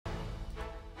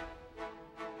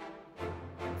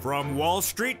From Wall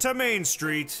Street to Main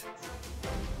Street,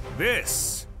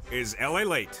 this is LA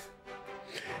Late.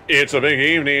 It's a big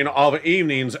evening of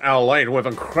evenings LA with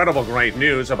incredible great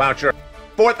news about your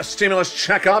fourth stimulus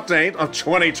check update of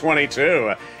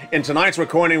 2022. In tonight's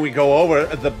recording, we go over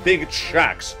the big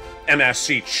checks,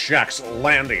 MSC checks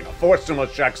landing, 4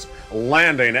 stimulus checks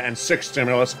landing, and 6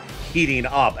 stimulus heating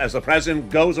up as the president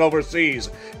goes overseas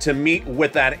to meet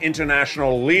with that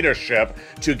international leadership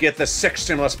to get the 6th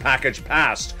stimulus package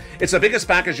passed. It's the biggest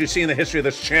package you see in the history of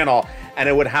this channel, and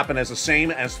it would happen as the same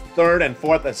as 3rd and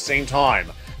 4th at the same time.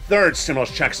 3rd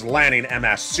stimulus checks landing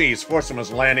MSCs, 4th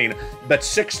stimulus landing, but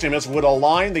 6th stimulus would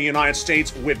align the United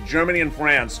States with Germany and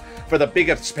France for the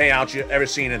biggest payout you've ever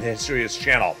seen in the history of this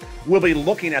channel. We'll be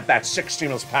looking at that 6th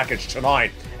stimulus package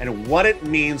tonight and what it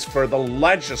means for the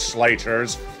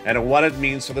legislators and what it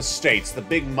means for the states, the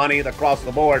big money across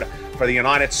the board for the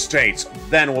United States.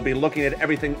 Then we'll be looking at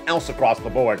everything else across the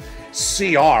board.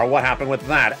 CR, what happened with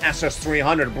that?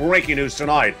 SS300, breaking news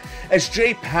tonight, as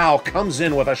Jay Powell comes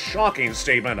in with a shocking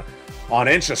statement on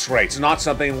interest rates. Not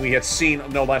something we had seen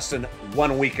no less than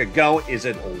 1 week ago. Is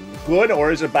it good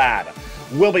or is it bad?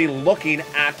 We'll be looking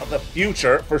at the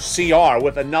future for CR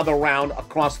with another round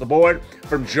across the board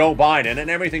from Joe Biden and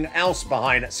everything else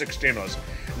behind 6 stimulus.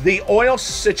 The oil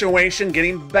situation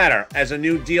getting better as a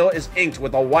new deal is inked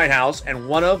with the White House and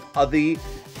one of the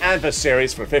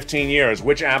adversaries for 15 years.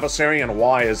 Which adversary and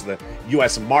why is the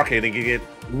U.S. market going to get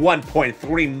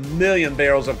 1.3 million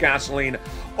barrels of gasoline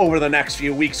over the next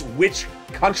few weeks? Which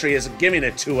country is giving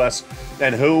it to us,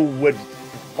 and who would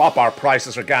up our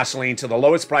prices for gasoline to the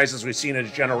lowest prices we've seen in a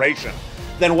generation?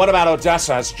 Then what about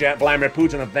Odessa as Vladimir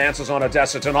Putin advances on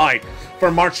Odessa tonight for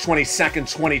March 22nd,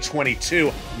 2022?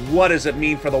 What does it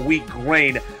mean for the wheat,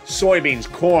 grain,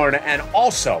 soybeans, corn, and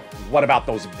also what about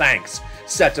those banks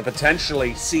set to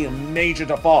potentially see a major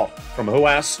default from who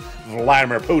else?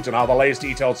 Vladimir Putin. All the latest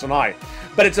details tonight.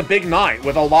 But it's a big night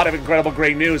with a lot of incredible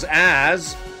great news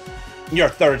as your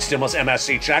 3rd stimulus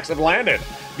MSC checks have landed.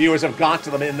 Viewers have got to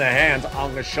them in their hands.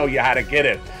 I'm going to show you how to get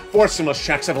it. 4 stimulus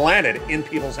checks have landed in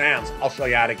people's hands. I'll show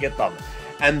you how to get them.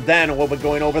 And then we'll be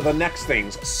going over the next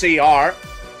things. CR,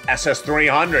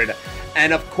 SS300,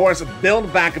 and of course,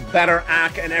 Build Back Better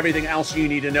Act and everything else you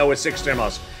need to know with 6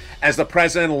 stimulus. As the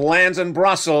president lands in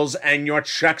Brussels and your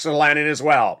checks are landing as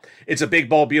well. It's a big,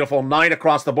 bold, beautiful night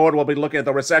across the board. We'll be looking at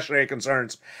the recessionary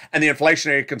concerns and the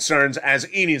inflationary concerns as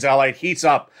evenings LA heats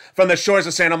up. From the shores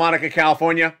of Santa Monica,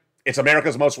 California, it's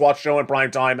America's most watched show in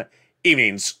prime time.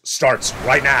 Evenings starts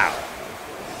right now.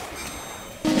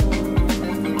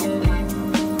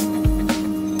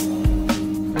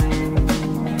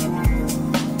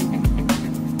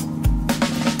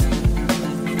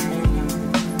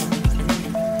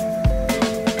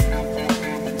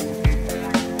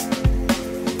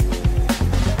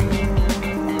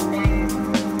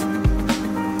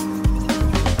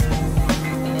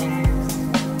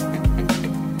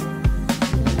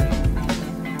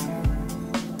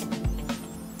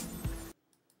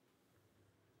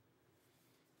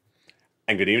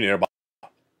 And good evening, everybody.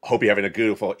 Hope you're having a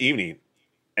beautiful evening.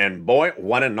 And boy,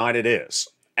 what a night it is.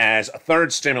 As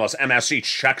 3rd stimulus MSC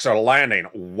checks are landing.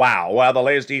 Wow. Well, the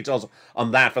latest details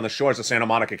on that from the shores of Santa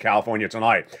Monica, California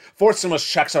tonight. 4th stimulus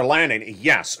checks are landing.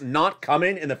 Yes, not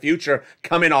coming in the future,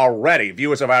 coming already.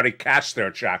 Viewers have already cashed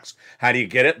their checks. How do you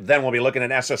get it? Then we'll be looking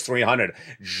at SS300.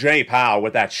 Jay Powell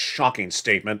with that shocking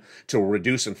statement to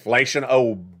reduce inflation.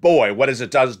 Oh boy, what does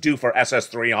it do for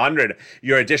SS300?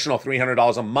 Your additional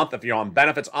 $300 a month if you're on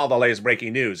benefits. All the latest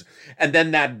breaking news. And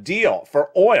then that deal for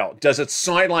oil. Does it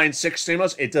sideline 6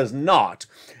 stimulus? It does not.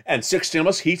 And 6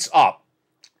 stimulus heats up.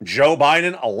 Joe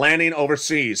Biden landing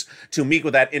overseas to meet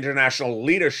with that international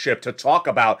leadership to talk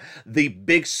about the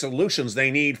big solutions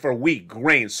they need for wheat,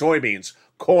 grain, soybeans,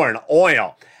 corn,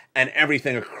 oil, and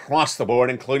everything across the board,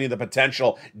 including the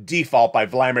potential default by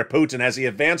Vladimir Putin as he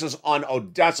advances on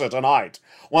Odessa tonight.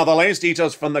 While the latest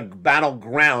details from the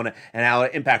battleground and how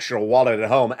it impacts your wallet at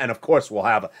home, and of course we'll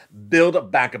have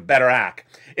Build Back Better Act.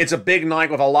 It's a big night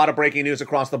with a lot of breaking news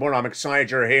across the board. I'm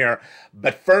excited you're here.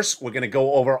 But first, we're going to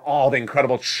go over all the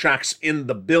incredible checks in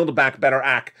the Build Back Better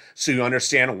Act so you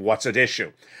understand what's at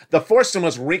issue. The 4th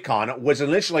stimulus recon was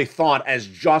initially thought as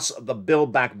just the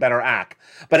Build Back Better Act,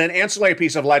 but an ancillary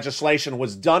piece of legislation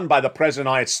was done by the President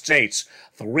of the United States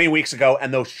 3 weeks ago,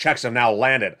 and those checks have now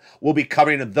landed. We'll be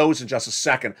covering those in just a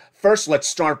second. First, let's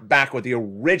start back with the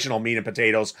original meat and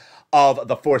potatoes of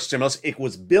the 4th stimulus. It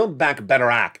was Build Back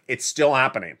Better Act. It's still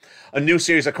happening. A new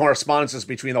series of correspondences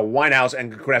between the White House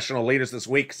and congressional leaders this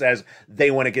week says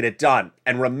they want to get it done.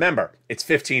 And remember, it's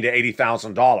 $15,000 to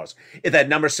 $80,000. If that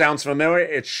number sounds familiar,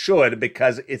 it should,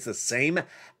 because it's the same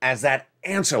as that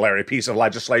ancillary piece of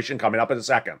legislation coming up in a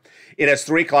second. It has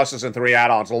 3 clusters and 3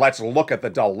 add-ons. Let's look at the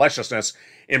deliciousness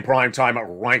in prime time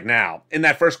right now. In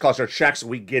that first cluster, checks,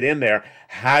 we get in there,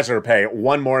 hazard pay,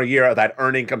 1 more year of that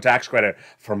earned income tax credit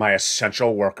for my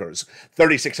essential workers.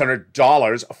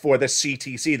 $3,600 for the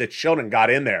CTC, the children got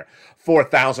in there.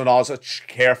 $4,000 of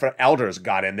care for elders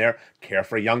got in there. Care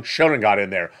for young children got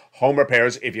in there. Home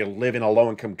repairs, if you live in a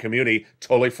low-income community,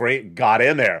 totally free, got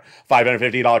in there.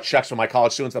 $550 checks for my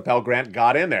college students, the Pell Grant,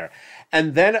 got in there.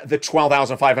 And then the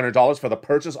 $12,500 for the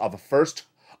purchase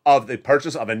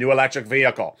of a new electric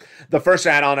vehicle. The first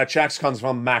add-on of checks comes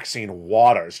from Maxine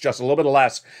Waters, just a little bit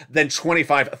less than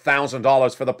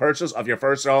 $25,000 for the purchase of your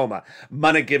first home.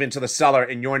 Money given to the seller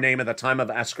in your name at the time of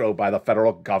escrow by the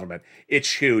federal government.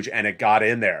 It's huge, and it got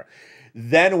in there.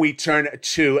 Then we turn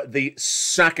to the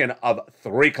second of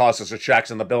 3 clusters of checks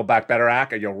in the Build Back Better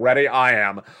Act. Are you ready? I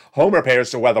am. Home repairs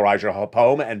to weatherize your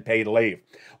home and paid leave.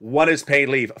 What is paid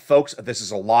leave? Folks, this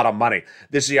is a lot of money.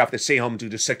 This is you have to stay home due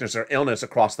to sickness or illness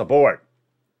across the board.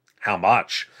 How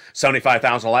much?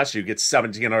 $75,000 less, you get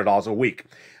 $1,700 a week.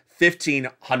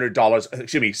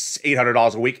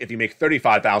 $800 a week if you make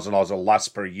 $35,000 or less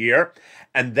per year.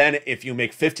 And then if you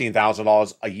make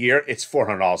 $15,000 a year, it's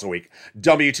 $400 a week.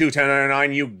 W-2,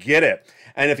 1099, you get it.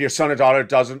 And if your son or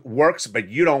daughter works, but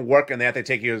you don't work and they have to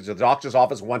take you to the doctor's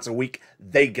office once a week,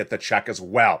 they get the check as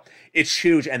well. It's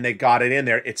huge, and they got it in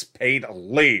there. It's paid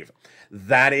leave.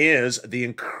 That is the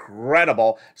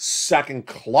incredible second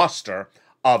cluster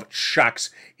of checks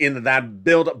in that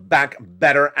Build Back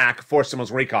Better Act for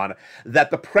stimulus recon that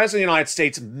the President of the United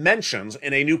States mentions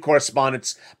in a new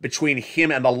correspondence between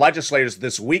him and the legislators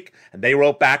this week, and they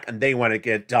wrote back and they want to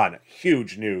get it done.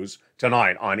 Huge news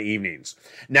tonight on Evenings.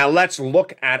 Now let's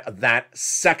look at that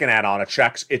second add-on of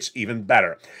checks. It's even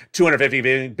better.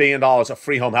 $250 billion of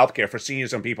free home health care for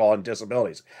seniors and people on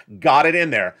disabilities. Got it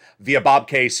in there via Bob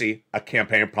Casey, a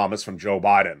campaign promise from Joe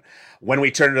Biden. When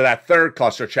we turn to that third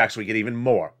cluster of checks, we get even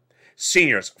more.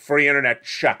 Seniors, free internet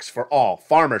checks for all.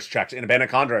 Farmers checks,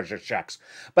 independent contractors checks.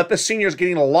 But the seniors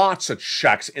getting lots of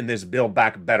checks in this Build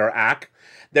Back Better Act.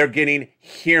 They're getting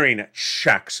hearing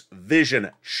checks,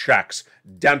 vision checks,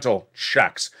 dental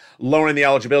checks, lowering the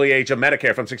eligibility age of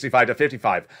Medicare from 65 to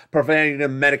 55, providing a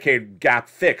Medicaid gap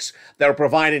fix that will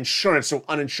provide insurance to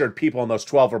uninsured people in those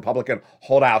 12 Republican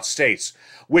holdout states,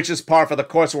 which is par for the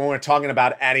course when we're talking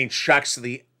about adding checks to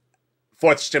the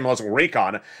fourth stimulus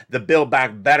recon, the Build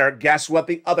Back Better. Guess what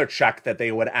the other check that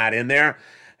they would add in there?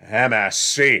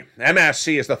 MSC.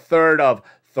 MSC is the third of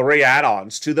 3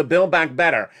 add-ons to the Build Back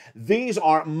Better. These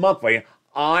are monthly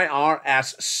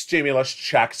IRS stimulus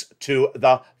checks to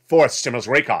the fourth stimulus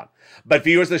recon. But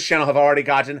viewers of this channel have already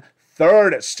gotten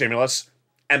third stimulus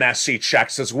MSC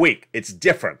checks this week. It's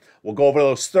different. We'll go over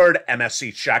those third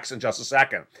MSC checks in just a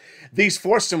second. These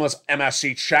fourth stimulus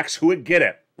MSC checks, who would get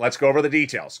it? Let's go over the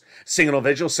details. Single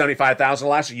individuals, $75,000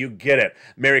 less, you get it.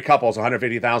 Married couples,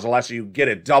 $150,000 less, you get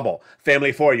it. Double.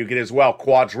 Family 4, you get it as well.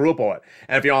 Quadruple it.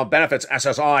 And if you're on benefits,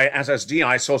 SSI,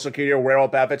 SSDI, Social Security, or wearable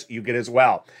benefits, you get it as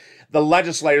well. The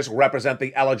legislators represent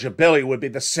the eligibility would be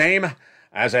the same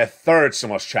as a third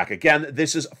stimulus check. Again,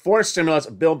 this is fourth stimulus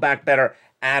Build Back Better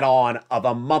add-on of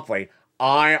a monthly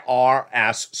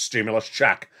IRS stimulus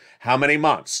check. How many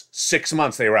months? 6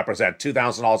 months they represent.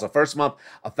 $2,000 the first month,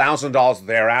 $1,000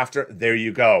 thereafter. There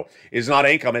you go. It's not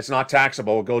income. It's not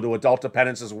taxable. It'll go to adult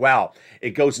dependents as well.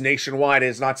 It goes nationwide. It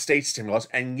is not state stimulus.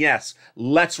 And yes,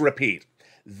 let's repeat.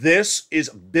 This is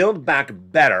Build Back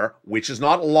Better, which is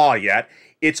not law yet.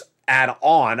 It's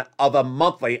add-on of a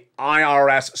monthly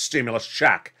IRS stimulus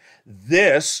check.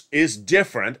 This is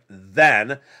different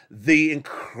than the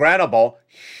incredible,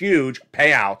 huge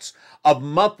payouts of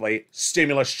monthly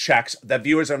stimulus checks that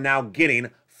viewers are now getting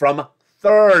from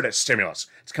third stimulus.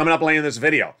 It's coming up later in this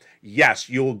video. Yes,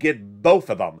 you will get both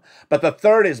of them, but the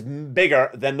third is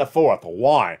bigger than the fourth.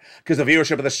 Why? Because the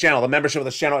viewership of this channel, the membership of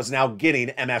this channel is now getting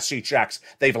MSC checks.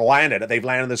 They've landed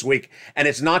this week, and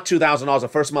it's not $2,000 the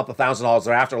first month, $1,000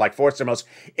 thereafter like fourth stimulus.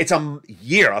 It's a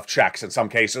year of checks in some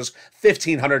cases,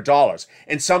 $1,500.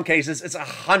 In some cases, it's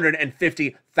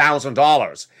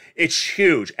 $150,000. It's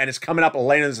huge, and it's coming up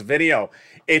later in this video.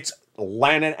 It's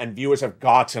landed, and viewers have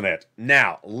gotten it.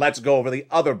 Now, let's go over the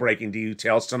other breaking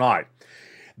details tonight.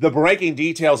 The breaking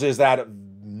details is that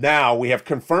now we have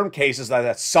confirmed cases that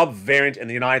a subvariant in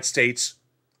the United States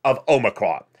of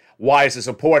Omicron. Why is this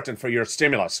important for your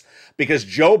stimulus? Because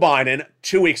Joe Biden,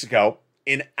 2 weeks ago,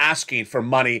 in asking for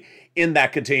money in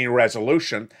that continuing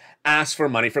resolution, asked for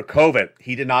money for COVID.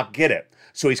 He did not get it.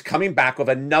 So he's coming back with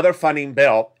another funding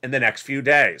bill in the next few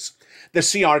days. The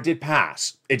CR did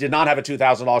pass. It did not have a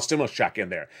 $2,000 stimulus check in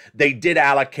there. They did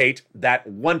allocate that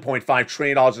 $1.5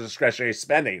 trillion of discretionary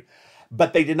spending,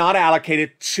 but they did not allocate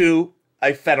it to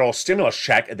a federal stimulus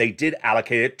check. They did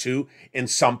allocate it to, in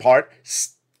some part,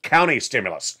 county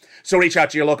stimulus. So reach out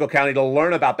to your local county to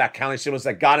learn about that county stimulus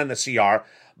that got in the CR.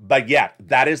 But yet,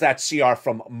 that is that CR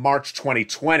from March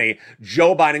 2020.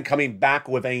 Joe Biden coming back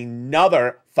with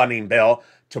another funding bill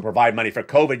to provide money for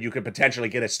COVID. You could potentially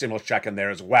get a stimulus check in there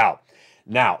as well.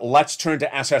 Now, let's turn to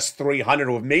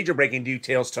SS300 with major breaking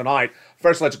details tonight.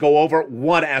 First, let's go over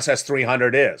what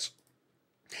SS300 is.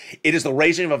 It is the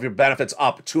raising of your benefits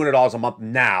up $200 a month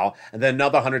now, and then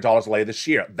another $100 later this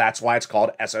year. That's why it's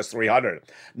called SS300.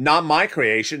 Not my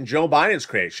creation, Joe Biden's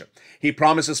creation. He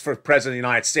promises for President of the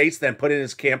United States, then put in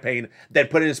his campaign, then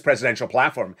put in his presidential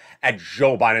platform at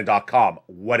joebiden.com.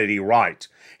 What did he write?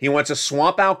 He wants to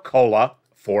swap out COLA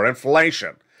for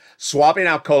inflation. Swapping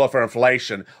out COLA for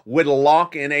inflation would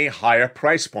lock in a higher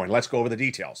price point. Let's go over the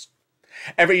details.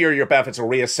 Every year, your benefits are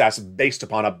reassessed based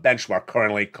upon a benchmark,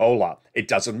 currently COLA. It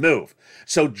doesn't move.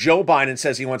 So Joe Biden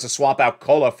says he wants to swap out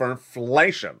COLA for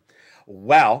inflation.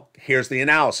 Well, here's the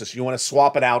analysis. You want to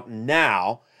swap it out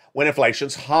now when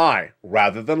inflation's high,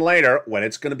 rather than later when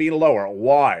it's going to be lower.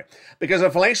 Why? Because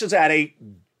inflation's at a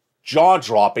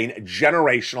jaw-dropping,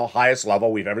 generational highest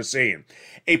level we've ever seen.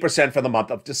 8% for the month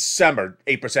of December,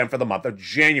 8% for the month of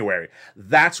January.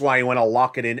 That's why you want to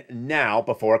lock it in now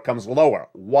before it comes lower.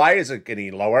 Why is it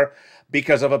getting lower?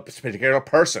 Because of a particular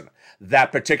person.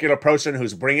 That particular person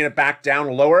who's bringing it back down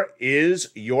lower is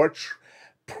your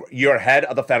head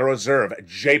of the Federal Reserve,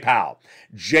 Jay Powell.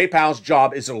 Jay Powell's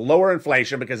job is to lower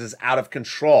inflation because it's out of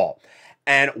control.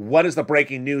 And what is the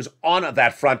breaking news on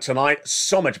that front tonight?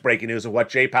 So much breaking news of what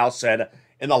Jay Powell said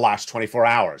in the last 24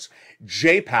 hours.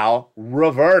 Jay Powell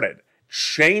reverted,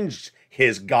 changed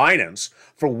his guidance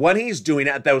for what he's doing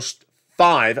at those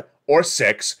 5 or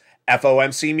 6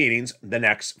 FOMC meetings the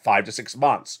next 5 to 6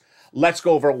 months. Let's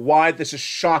go over why this is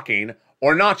shocking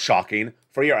or not shocking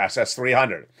for your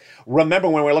SS300. Remember,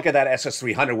 when we look at that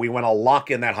SS300, we want to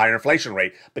lock in that higher inflation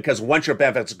rate because once your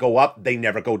benefits go up, they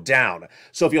never go down.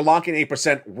 So if you lock in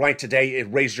 8% right today,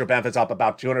 it raises your benefits up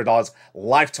about $200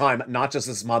 lifetime, not just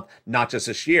this month, not just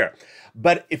this year.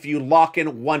 But if you lock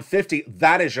in 150,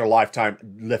 that is your lifetime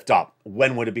lift up.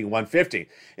 When would it be 150?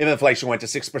 If inflation went to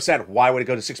 6%, why would it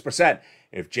go to 6%?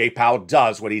 If Jay Powell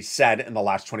does what he said in the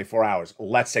last 24 hours.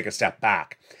 Let's take a step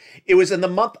back. It was in the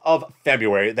month of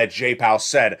February that Jay Powell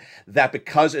said that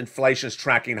because inflation is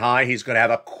tracking high, he's going to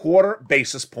have a quarter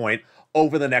basis point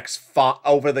over the next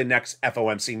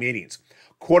FOMC meetings.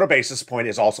 Quarter basis point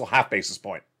is also half basis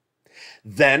point.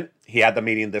 Then he had the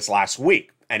meeting this last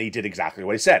week, and he did exactly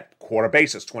what he said. Quarter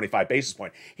basis, 25 basis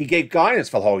point. He gave guidance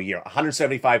for the whole year,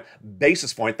 175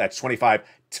 basis point. That's 25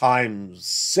 times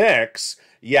 6.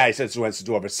 Yeah, he said he wants to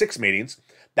do over 6 meetings.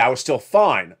 That was still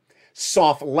fine.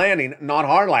 Soft landing, not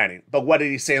hard landing. But what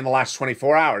did he say in the last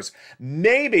 24 hours?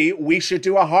 Maybe we should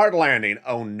do a hard landing.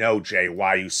 Oh no, Jay, why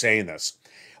are you saying this?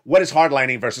 What is hard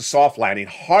landing versus soft landing?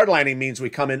 Hard landing means we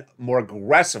come in more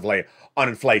aggressively on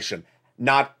inflation,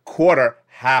 not quarter,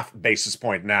 half basis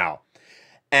point now.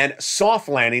 And soft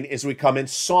landing is we come in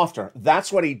softer.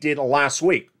 That's what he did last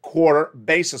week. Quarter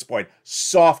basis point,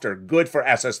 softer, good for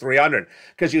SS300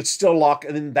 because you'd still lock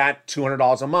in that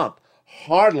 $200 a month.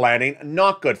 Hard landing,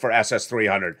 not good for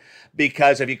SS300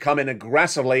 because if you come in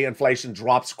aggressively, inflation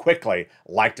drops quickly,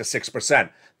 like to 6%.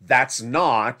 That's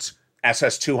not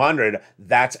SS200,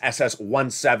 that's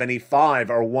SS175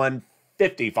 or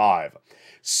 155.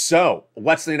 So,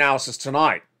 what's the analysis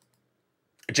tonight?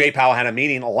 Jay Powell had a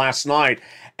meeting last night,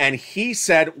 and he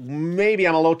said, maybe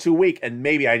I'm a little too weak, and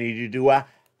maybe I need to do a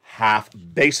half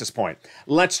basis point.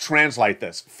 Let's translate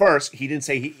this. First, he didn't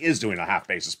say he is doing a half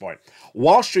basis point.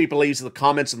 Wall Street believes that the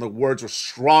comments and the words were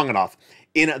strong enough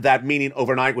in that meeting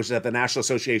overnight, which is at the National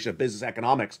Association of Business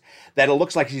Economics, that it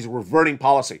looks like he's reverting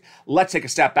policy. Let's take a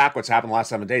step back what's happened the last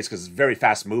 7 days because it's very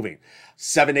fast moving.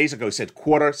 7 days ago, he said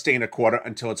quarter, stay in a quarter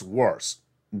until it's worse.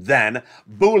 Then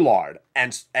Bullard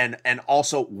and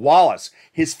also Wallace,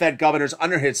 his Fed governors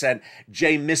under him, said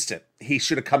Jay missed it. He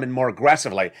should have come in more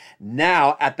aggressively.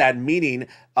 Now at that meeting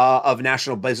of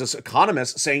national business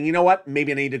economists saying, you know what,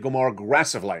 maybe I need to go more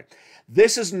aggressively.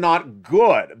 This is not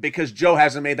good because Joe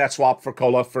hasn't made that swap for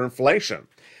COLA for inflation.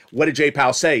 What did Jay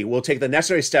Powell say? We'll take the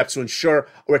necessary steps to ensure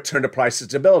a return to price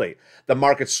stability. The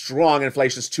market's strong,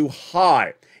 inflation is too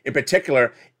high. In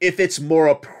particular, if it's more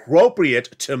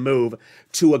appropriate to move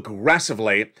too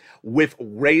aggressively with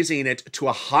raising it to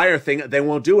a higher thing, then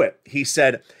we'll do it. He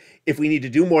said, if we need to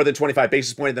do more than 25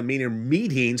 basis points in the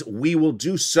meetings, we will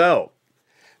do so.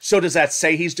 So does that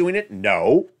say he's doing it?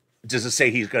 No. Does it say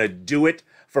he's going to do it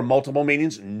for multiple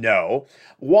meetings? No.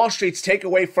 Wall Street's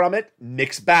takeaway from it,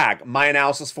 mixed bag. My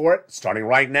analysis for it, starting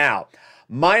right now.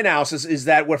 My analysis is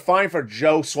that we're fine for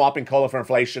Joe swapping COLA for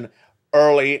inflation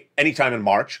anytime in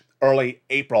March, early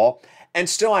April. And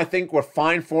still, I think we're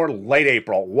fine for late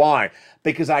April. Why?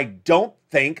 Because I don't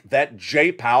think that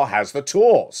Jay Powell has the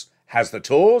tools. Has the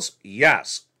tools?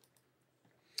 Yes.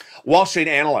 Wall Street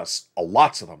analysts,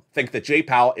 lots of them, think that Jay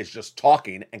Powell is just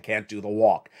talking and can't do the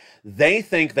walk. They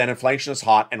think that inflation is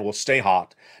hot and will stay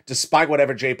hot despite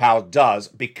whatever Jay Powell does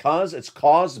because it's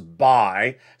caused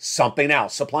by something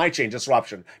else, supply chain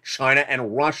disruption, China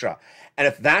and Russia. And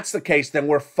if that's the case, then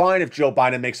we're fine if Joe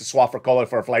Biden makes a swap for COLA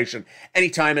for inflation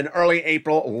anytime in early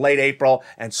April, late April,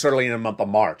 and certainly in the month of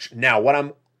March. Now, what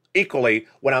I'm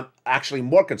actually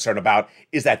more concerned about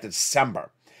is that December.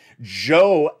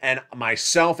 Joe and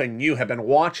myself and you have been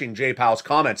watching Jay Powell's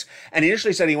comments, and he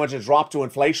initially said he wanted to drop to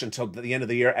inflation until the end of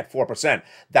the year at 4%.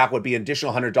 That would be an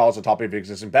additional $100 on top of your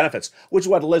existing benefits, which is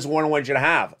what Liz Warren wanted you to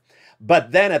have.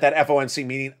 But then at that FOMC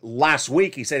meeting last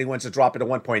week, he said he wants to drop it to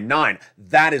 1.9.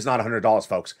 That is not $100,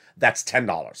 folks. That's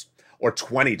 $10 or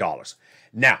 $20.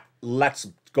 Now, let's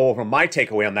go over my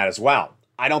takeaway on that as well.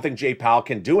 I don't think Jay Powell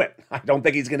can do it. I don't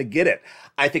think he's going to get it.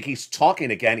 I think he's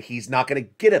talking again. He's not going to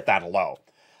get it that low.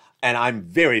 And I'm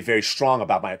very, very strong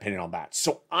about my opinion on that.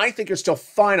 So I think you're still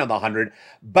fine on the 100,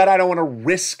 but I don't want to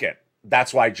risk it.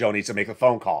 That's why Joe needs to make the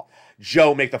phone call.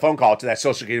 Joe, make the phone call to that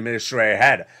Social Security Administrator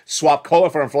head. Swap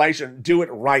COLA for inflation. Do it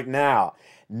right now.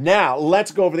 Now,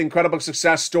 let's go over the incredible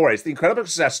success stories. The incredible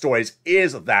success stories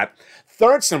is that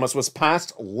third stimulus was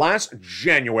passed last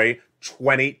January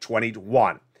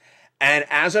 2021. And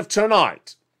as of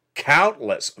tonight,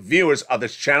 countless viewers of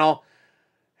this channel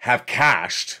have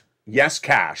cashed, yes,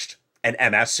 cashed, an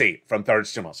MSC from third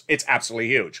stimulus. It's absolutely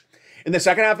huge. In the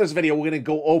second half of this video, we're going to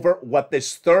go over what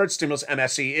this third stimulus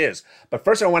MSC is. But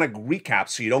first, I want to recap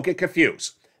so you don't get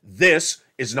confused. This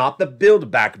is not the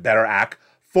Build Back Better Act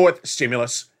fourth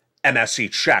stimulus MSC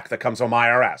check that comes from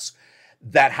IRS.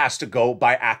 That has to go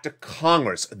by act of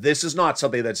Congress. This is not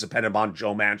something that's dependent on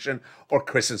Joe Manchin or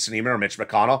Kristen Sinema or Mitch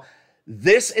McConnell.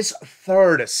 This is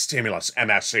third stimulus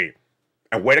MSC.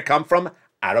 And where to come from?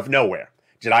 Out of nowhere.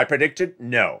 Did I predict it?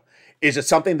 No. Is it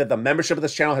something that the membership of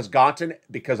this channel has gotten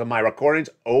because of my recordings?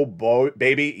 Oh boy,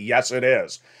 baby, yes it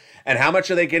is. And how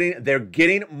much are they getting? They're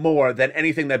getting more than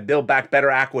anything that Build Back Better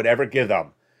Act would ever give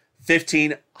them.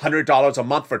 $1,500 a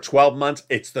month for 12 months.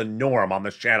 It's the norm on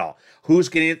this channel. Who's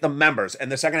getting it? The members.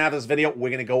 And the second half of this video, we're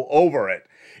going to go over it.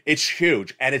 It's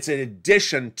huge. And it's in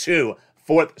addition to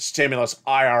fourth stimulus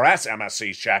IRS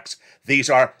MSC checks.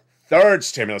 These are third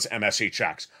stimulus MSC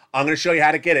checks. I'm going to show you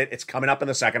how to get it. It's coming up in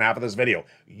the second half of this video.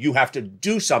 You have to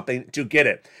do something to get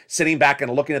it. Sitting back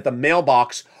and looking at the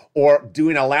mailbox or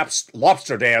doing a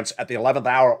lobster dance at the 11th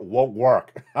hour won't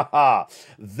work.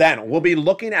 Then we'll be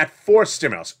looking at fourth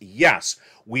stimulus. Yes,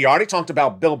 we already talked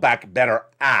about Build Back Better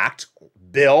Act.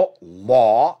 Bill,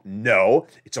 law, no.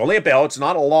 It's only a bill. It's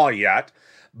not a law yet.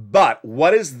 But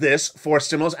what is this fourth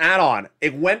stimulus add-on?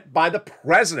 It went by the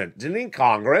president, didn't it, in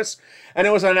Congress? And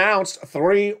it was announced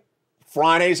 3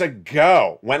 Fridays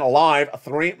ago, went live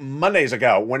 3 Mondays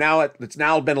ago. It's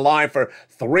now been live for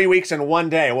 3 weeks and 1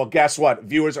 day. Well, guess what?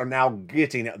 Viewers are now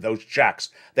getting those checks.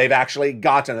 They've actually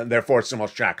gotten their fourth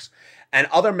stimulus checks. And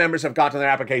other members have gotten their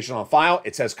application on file.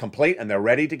 It says complete and they're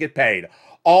ready to get paid.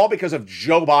 All because of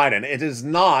Joe Biden. It is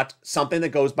not something that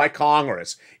goes by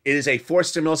Congress. It is a fourth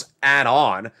stimulus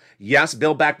add-on. Yes,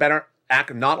 Build Back Better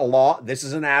Act, not a law. This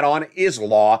is an add-on, is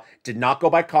law. Did not go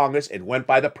by Congress. It went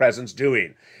by the president's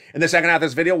doing. In the second half of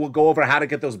this video, we'll go over how to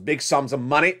get those big sums of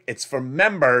money. It's for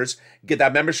members. Get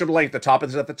that membership link. It's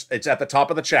at the top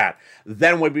of the chat.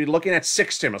 Then we'll be looking at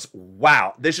sixth stimulus.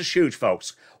 Wow, this is huge,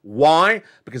 folks. Why?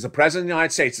 Because the president of the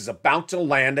United States is about to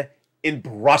land in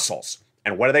Brussels.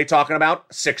 And what are they talking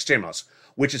about? Sixth stimulus,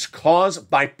 which is caused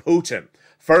by Putin.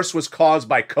 First was caused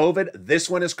by COVID. This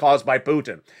one is caused by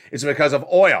Putin. It's because of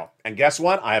oil. And guess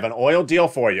what? I have an oil deal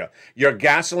for you. Your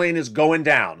gasoline is going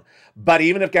down. But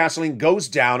even if gasoline goes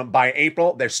down by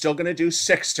April, they're still going to do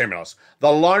sixth stimulus,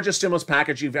 the largest stimulus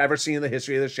package you've ever seen in the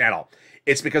history of this channel.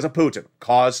 It's because of Putin.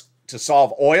 Caused to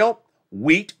solve oil,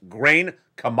 wheat, grain,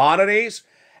 commodities,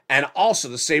 and also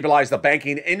to stabilize the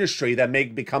banking industry that may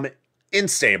become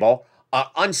unstable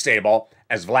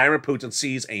as Vladimir Putin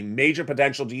sees a major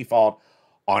potential default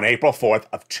on April 4th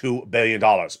of $2 billion.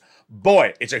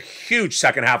 Boy, it's a huge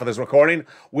second half of this recording.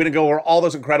 We're going to go over all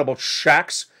those incredible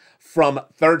checks from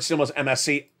third stimulus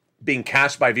MSC being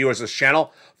cashed by viewers of this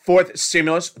channel. Fourth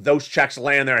stimulus, those checks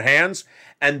land in their hands.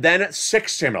 And then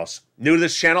sixth stimulus. New to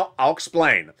this channel, I'll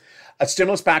explain.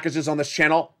 Stimulus packages on this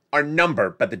channel are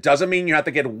numbered, but that doesn't mean you have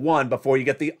to get one before you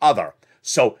get the other.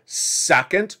 So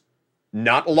second,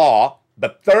 not law,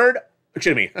 but third,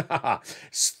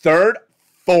 third,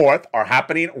 fourth are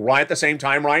happening right at the same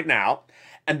time right now.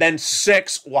 And then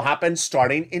sixth will happen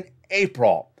starting in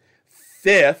April.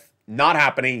 Fifth, not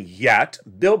happening yet.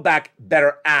 Build Back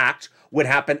Better Act would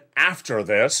happen after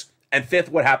this. And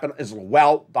fifth would happen as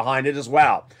well behind it as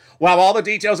well. We'll have all the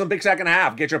details in the big second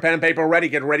half. Get your pen and paper ready.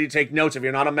 Get ready to take notes. If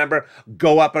you're not a member,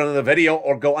 go up under the video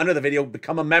or go under the video,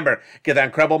 become a member. Get that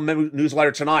incredible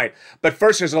newsletter tonight. But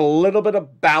first, here's a little bit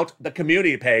about the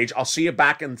community page. I'll see you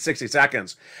back in 60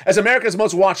 seconds. As America's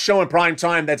most watched show in prime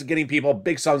time that's getting people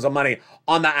big sums of money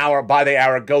on the hour, by the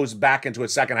hour, goes back into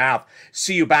its second half.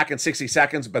 See you back in 60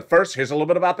 seconds. But first, here's a little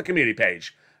bit about the community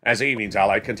page as the Evenings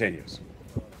Highlight continues.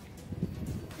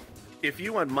 If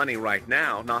you want money right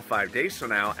now, not 5 days from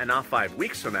now, and not 5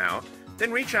 weeks from now,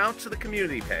 then reach out to the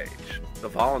community page. The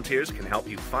volunteers can help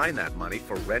you find that money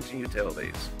for rent and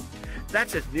utilities.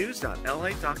 That's at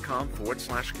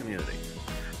news.la.com/community.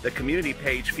 The community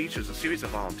page features a series of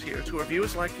volunteers who are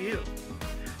viewers like you.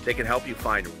 They can help you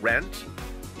find rent,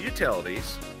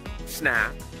 utilities,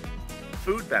 SNAP,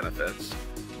 food benefits,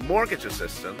 mortgage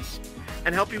assistance,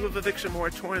 and help you with eviction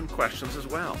moratorium questions as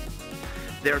well.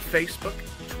 Their Facebook,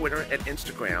 Twitter, and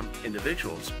Instagram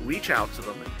individuals reach out to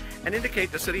them and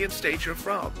indicate the city and state you're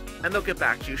from, and they'll get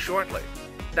back to you shortly.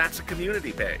 That's a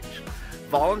community page.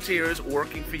 Volunteers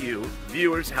working for you,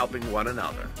 viewers helping one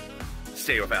another.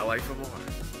 Stay with LA for more.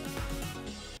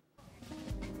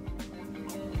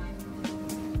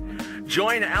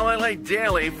 Join LA Late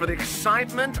Daily for the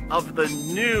excitement of the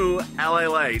new LA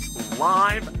Late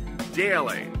live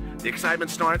daily. The excitement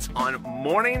starts on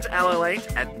mornings LA Late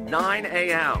at 9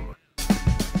 a.m.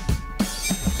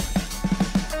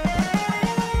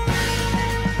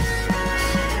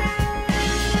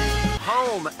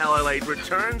 Home LA Late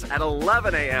returns at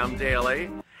 11 a.m. daily.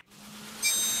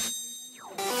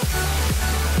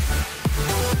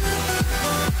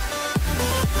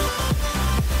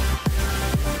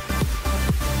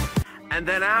 And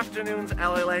then afternoons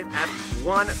LA Late at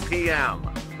 1 p.m.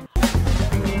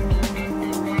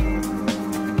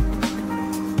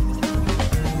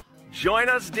 Join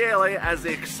us daily as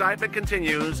the excitement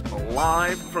continues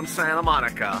live from Santa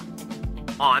Monica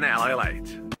on LA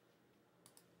Late.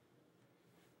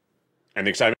 And the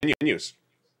excitement continues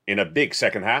in a big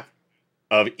second half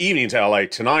of Evenings LA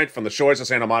tonight from the shores of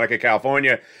Santa Monica,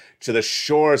 California to the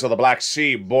shores of the Black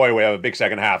Sea. Boy, we have a big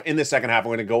second half. In this second half,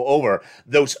 we're going to go over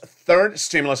those third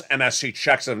stimulus MSC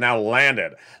checks that have now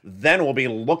landed. Then we'll be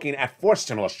looking at 4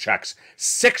 stimulus checks,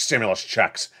 6 stimulus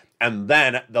checks, and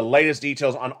then the latest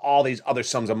details on all these other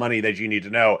sums of money that you need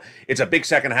to know. It's a big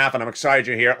second half, and I'm excited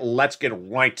you're here. Let's get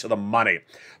right to the money.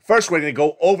 First, we're going to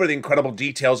go over the incredible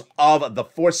details of the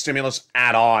 4th stimulus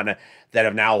add-on that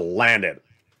have now landed.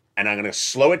 And I'm going to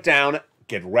slow it down.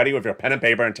 Get ready with your pen and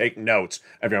paper and take notes.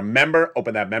 If you're a member,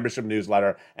 open that membership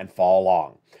newsletter and follow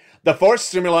along. The 4th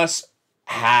stimulus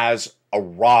has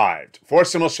arrived. 4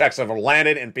 stimulus checks have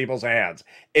landed in people's hands.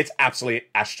 It's absolutely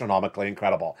astronomically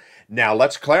incredible. Now,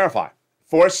 let's clarify.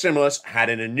 4th stimulus had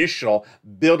an initial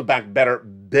Build Back Better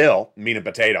bill, meaning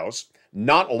potatoes,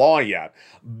 not law yet,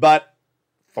 but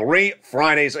 3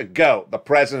 Fridays ago, the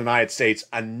President of the United States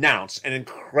announced an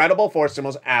incredible 4th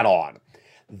stimulus add-on.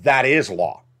 That is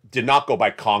law. Did not go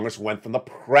by Congress, went from the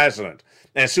President.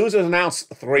 And as soon as it was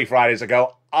announced 3 Fridays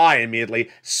ago, I immediately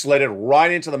slid it right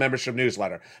into the membership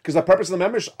newsletter. Because the purpose of the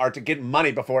members are to get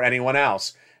money before anyone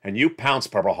else. And you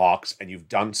pounced, Purple Hawks, and you've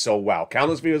done so well.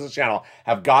 Countless viewers of the channel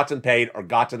have gotten paid or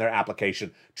gotten their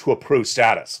application to approved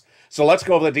status. So let's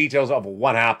go over the details of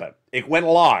what happened. It went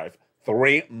live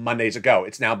 3 Mondays ago.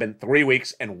 It's now been 3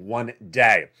 weeks and 1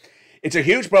 day. It's a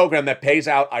huge program that pays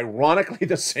out, ironically,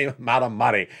 the same amount of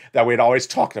money that we'd always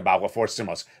talked about with 4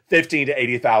 stimulus, $15,000 to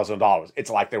 $80,000. It's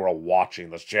like they were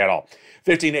watching this channel.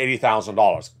 $15,000 to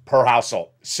 $80,000 per household.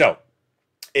 So,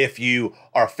 if you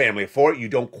are a family of 4, you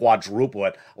don't quadruple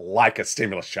it like a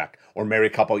stimulus check. Or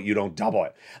married couple, you don't double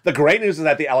it. The great news is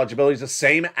that the eligibility is the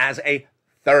same as a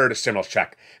 3rd stimulus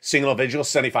check. Single individual,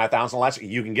 $75,000 less,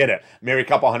 you can get it. Married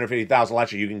couple, $150,000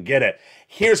 less, you can get it.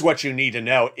 Here's what you need to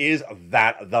know is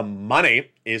that the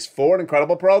money is for an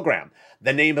incredible program.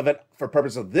 The name of it, for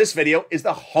purpose of this video, is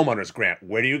the Homeowners Grant.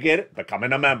 Where do you get it?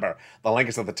 Becoming a member. The link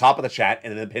is at the top of the chat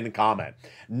and in the pinned comment.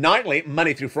 Nightly,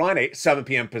 Monday through Friday, 7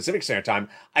 p.m. Pacific Standard Time,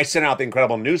 I sent out the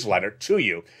incredible newsletter to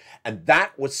you. And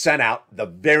that was sent out the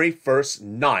very first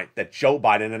night that Joe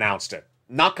Biden announced it.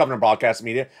 Not covered in broadcast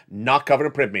media, not covered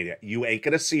in print media. You ain't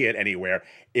going to see it anywhere.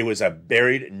 It was a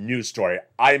buried news story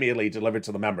I immediately delivered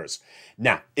to the members.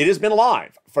 Now, it has been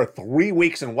live for 3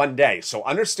 weeks and 1 day. So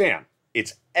understand,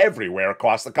 It's everywhere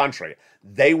across the country.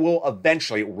 They will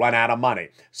eventually run out of money.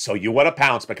 So you want to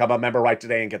pounce, become a member right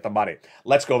today and get the money.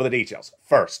 Let's go over the details.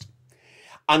 First,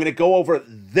 I'm going to go over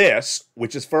this,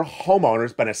 which is for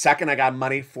homeowners, but in a second I got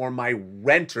money for my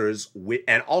renters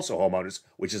and also homeowners,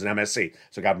 which is an MSC.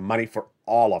 So I got money for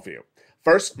all of you.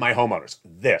 First, my homeowners.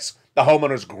 This, the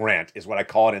homeowners grant is what I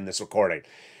call it in this recording.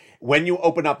 When you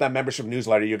open up that membership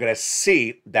newsletter, you're going to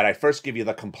see that I first give you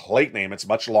the complete name. It's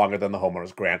much longer than the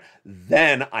homeowners grant.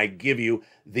 Then I give you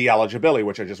the eligibility,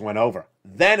 which I just went over.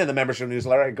 Then in the membership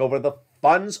newsletter, I go over the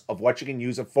funds of what you can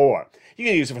use it for. You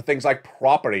can use it for things like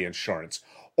property insurance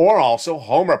or also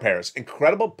home repairs.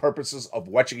 Incredible purposes of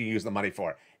what you can use the money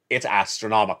for. It's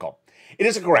astronomical. It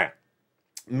is a grant,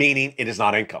 meaning it is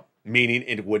not income. Meaning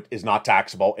it is not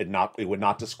taxable, it would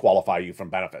not disqualify you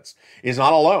from benefits. It is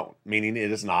not a loan, meaning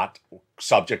it is not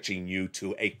subjecting you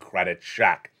to a credit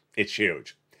check. It's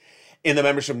huge. In the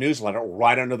membership newsletter,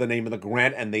 right under the name of the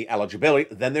grant and the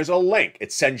eligibility, then there's a link.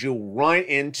 It sends you right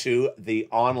into the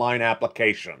online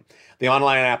application. The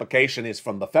online application is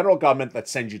from the federal government that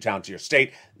sends you down to your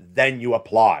state. Then you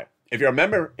apply. If you're a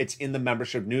member, it's in the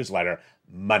membership newsletter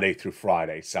Monday through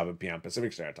Friday, 7 p.m.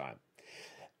 Pacific Standard Time.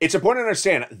 It's important to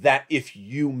understand that if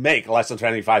you make less than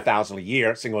 $25,000 a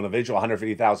year, single individual,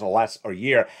 $150,000 or less a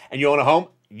year, and you own a home,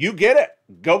 you get it.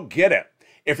 Go get it.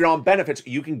 If you're on benefits,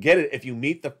 you can get it if you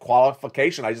meet the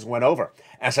qualification I just went over.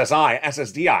 SSI,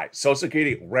 SSDI, Social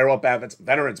Security, railroad benefits,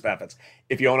 veterans benefits.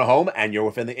 If you own a home and you're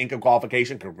within the income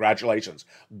qualification, congratulations.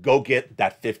 Go get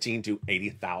that $15,000 to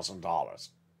 $80,000.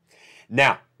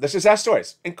 Now, the success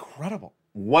stories, incredible.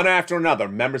 One after another,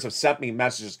 members have sent me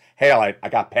messages. Hey, Lalate, I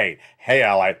got paid. Hey,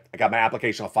 Lalate, I got my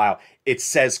application on file. It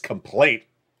says complete,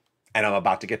 and I'm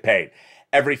about to get paid.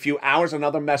 Every few hours,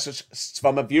 another message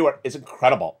from a viewer is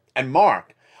incredible. And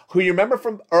Mark, who you remember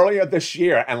from earlier this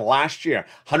year and last year,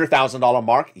 $100,000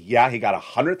 Mark, yeah, he got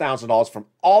 $100,000 from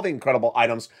all the incredible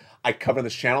items I cover in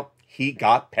this channel. He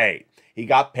got paid. He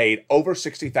got paid over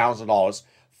 $60,000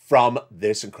 from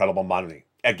this incredible money.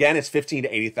 Again, it's $15,000 to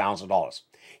 $80,000.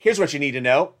 Here's what you need to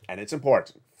know, and it's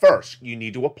important. First, you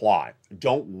need to apply.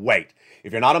 Don't wait.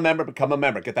 If you're not a member, become a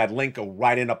member. Get that link, go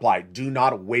right in, apply. Do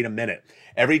not wait a minute.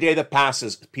 Every day that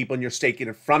passes, people in your state get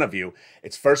in front of you.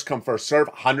 It's first come, first serve.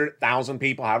 100,000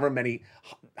 people, however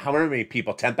many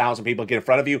people, 10,000 people get in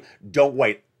front of you. Don't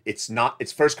wait. It's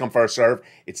first come, first serve.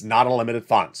 It's not unlimited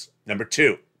funds. Number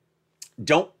two,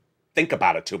 don't think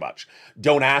about it too much.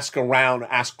 Don't ask around,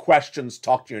 ask questions,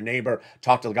 talk to your neighbor,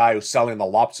 talk to the guy who's selling the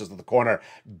lobsters at the corner.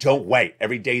 Don't wait.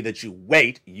 Every day that you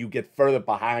wait, you get further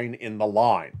behind in the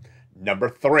line. Number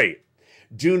three,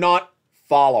 do not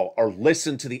follow or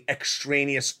listen to the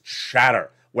extraneous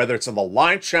chatter. Whether it's in the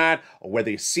live chat or whether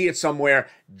you see it somewhere,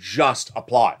 just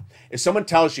apply. If someone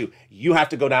tells you you have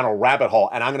to go down a rabbit hole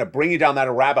and I'm going to bring you down that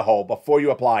rabbit hole before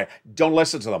you apply, don't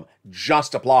listen to them.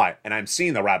 Just apply. And I'm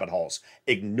seeing the rabbit holes.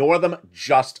 Ignore them.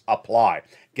 Just apply.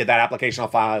 Get that application on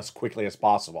file as quickly as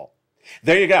possible.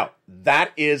 There you go.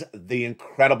 That is the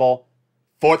incredible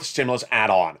fourth stimulus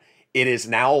add-on. It is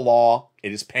now law.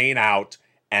 It is paying out.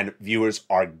 And viewers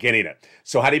are getting it.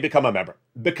 So how do you become a member?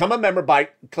 Become a member by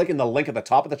clicking the link at the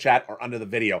top of the chat or under the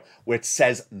video where it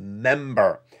says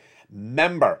member.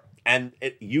 Member. And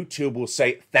YouTube will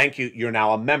say, thank you, you're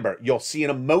now a member. You'll see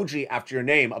an emoji after your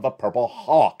name of a purple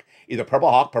hawk. Either purple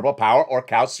hawk, purple power, or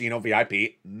Calcino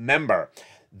VIP member.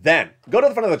 Then go to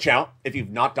the front of the channel if you've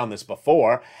not done this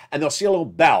before, and they'll see a little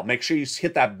bell. Make sure you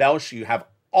hit that bell so you have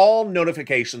all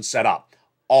notifications set up.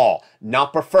 All,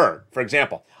 not preferred. For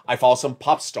example, I follow some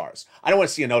pop stars. I don't want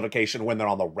to see a notification when they're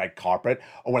on the red carpet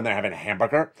or when they're having a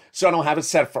hamburger. So I don't have it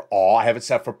set for all. I have it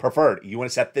set for preferred. You want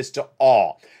to set this to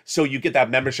all. So you get that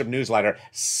membership newsletter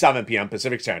 7 p.m.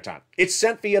 Pacific Standard Time. It's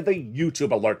sent via the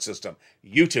YouTube alert system.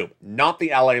 YouTube, not the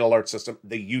LA alert system,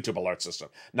 the YouTube alert system.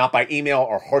 Not by email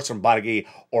or horse and buggy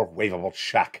or waivable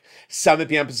check. 7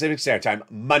 p.m. Pacific Standard Time,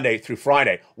 Monday through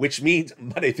Friday, which means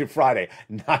Monday through Friday,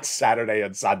 not Saturday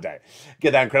and Sunday.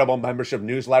 Get that incredible membership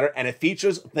newsletter, and it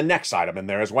features the next item in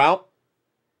there as well,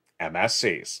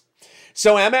 MSCs.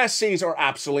 So MSCs are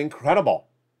absolutely incredible.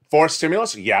 For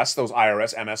stimulus, yes. Those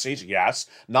IRS MSCs, yes.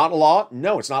 Not a law?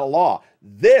 No, it's not a law.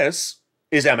 This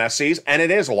is MSCs, and it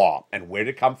is law. And where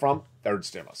did it come from? Third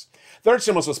stimulus. Third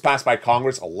stimulus was passed by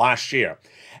Congress last year,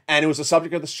 and it was the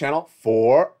subject of this channel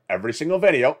for every single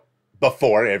video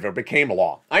before it ever became a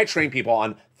law. I trained people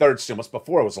on third stimulus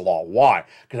before it was a law. Why?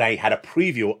 Because I had a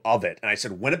preview of it, and I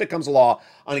said, when it becomes a law,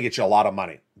 I'm going to get you a lot of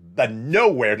money. But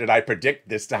nowhere did I predict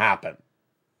this to happen.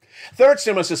 Third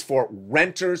stimulus is for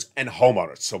renters and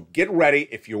homeowners. So get ready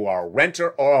if you are a renter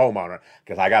or a homeowner,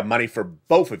 because I got money for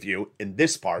both of you in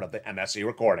this part of the MSC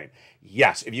recording.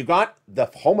 Yes, if you got the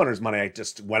homeowners money I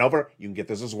just went over, you can get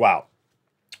this as well.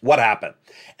 What happened?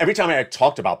 Every time I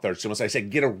talked about third stimulus, I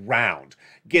said get around,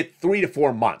 get 3 to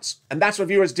 4 months. And that's what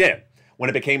viewers did. When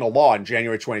it became a law in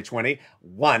January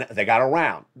 2021, they got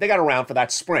around. They got around for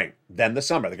that spring. Then the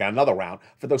summer, they got another round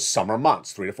for those summer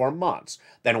months, 3 to 4 months.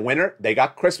 Then winter, they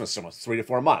got Christmas stimulus, 3 to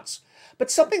 4 months.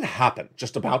 But something happened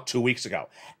just about 2 weeks ago,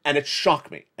 and it shocked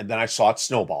me. And then I saw it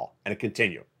snowball, and it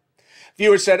continued.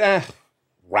 Viewers said,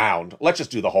 round, let's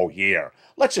just do the whole year.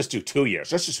 Let's just do 2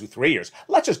 years. Let's just do 3 years.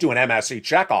 Let's just do an MSC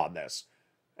check on this.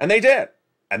 And they did.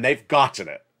 And they've gotten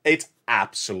it. It's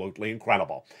absolutely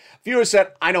incredible. Viewers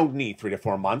said, I don't need 3 to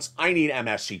 4 months. I need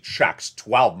MSC checks,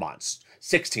 12 months,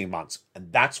 16 months.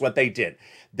 And that's what they did.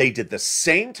 They did the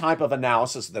same type of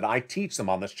analysis that I teach them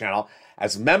on this channel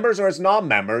as members or as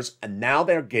non-members. And now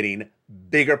they're getting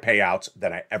bigger payouts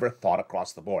than I ever thought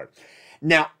across the board.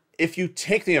 Now, if you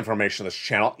take the information of this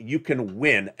channel, you can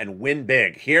win and win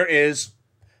big. Here is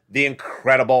the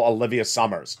incredible Olivia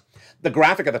Summers. The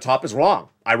graphic at the top is wrong.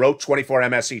 I wrote 24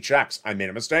 MSC checks. I made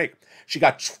a mistake. She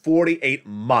got 48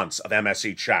 months of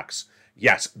MSC checks.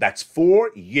 Yes, that's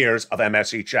 4 years of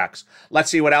MSC checks.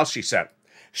 Let's see what else she said.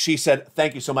 She said,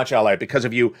 thank you so much, LA. Because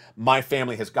of you, my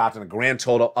family has gotten a grand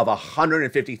total of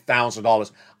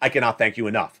 $150,000. I cannot thank you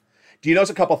enough. Do you notice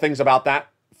a couple things about that?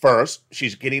 First,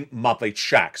 she's getting monthly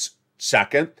checks.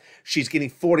 Second, she's getting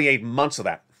 48 months of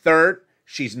that. Third,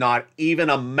 she's not even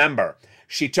a member.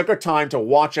 She took her time to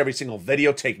watch every single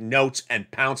video, take notes, and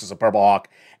pounce as a Purple Hawk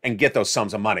and get those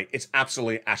sums of money. It's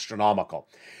absolutely astronomical.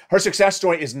 Her success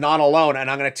story is not alone, and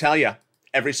I'm going to tell you,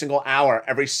 every single hour,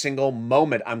 every single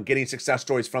moment, I'm getting success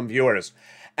stories from viewers.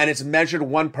 And it's measured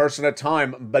one person at a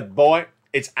time, but boy,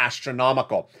 it's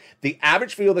astronomical. The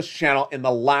average view of this channel in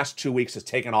the last 2 weeks has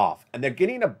taken off, and they're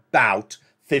getting about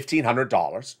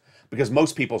 $1,500 because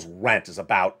most people's rent is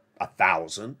about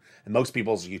 $1,000, and most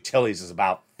people's utilities is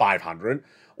about $500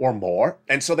 or more.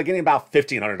 And so they're getting about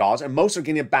 $1,500, and most are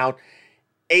getting about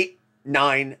 8,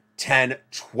 9, 10,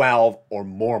 12 or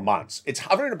more months. It's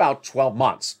hovering about 12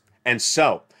 months. And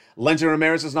so Lindsay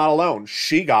Ramirez is not alone.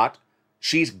 She's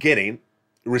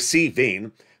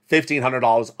receiving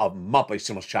 $1,500 of monthly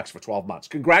stimulus checks for 12 months.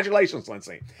 Congratulations,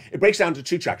 Lindsay. It breaks down to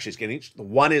 2 checks she's getting. The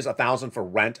one is $1,000 for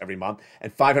rent every month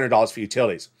and $500 for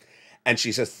utilities. And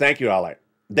she says, thank you, LA.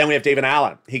 Then we have David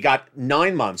Allen. He got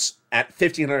 9 months at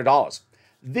 $1,500.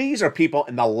 These are people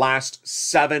in the last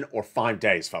 7 or 5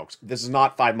 days, folks. This is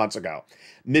not 5 months ago.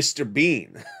 Mr.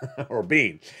 Bean, or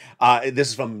Bean, this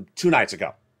is from 2 nights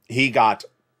ago. He got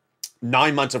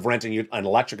 9 months of rent and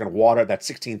electric and water. That's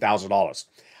 $16,000.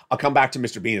 I'll come back to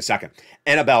Mr. Bean in a second.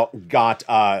 Annabelle got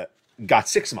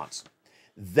 6 months.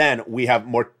 Then we have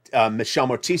Michelle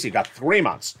Mortisi got 3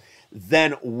 months.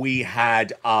 Then we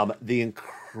had the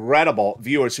incredible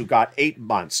viewers who got 8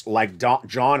 months, like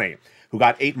Johnny, who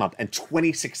got 8 months and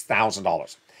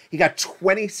 $26,000. He got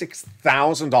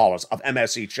 $26,000 of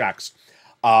MSC checks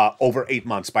over 8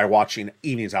 months by watching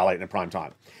Evenings Lalate in prime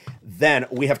time. Then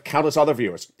we have countless other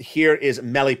viewers. Here is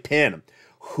Melly Pin,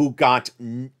 who got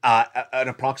an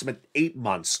approximate 8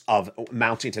 months of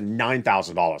amounting to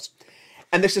 $9,000.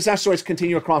 And the success stories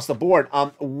continue across the board.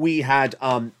 We had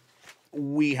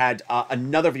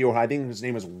another viewer, I think his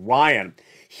name is Ryan.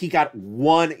 He got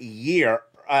 1 year.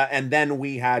 And then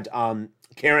we had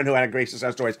Karen, who had a great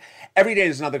success stories. Every day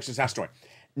there's another success story.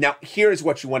 Now, here's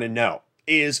what you want to know,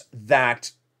 is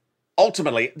that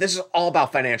ultimately, this is all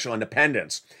about financial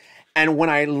independence. And what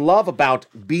I love about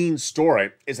Bean's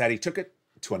story is that he took it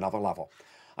to another level.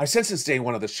 I said since day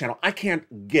one of this channel, I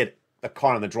can't get the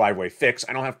car in the driveway fixed.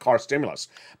 I don't have car stimulus,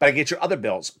 but I get your other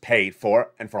bills paid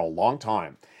for, and for a long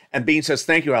time. And Bean says,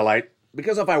 thank you, LA.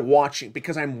 Because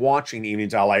I'm watching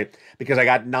Evenings LA, because I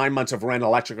got 9 months of rent,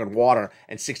 electric, and water,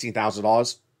 and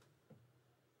 $16,000,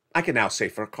 I can now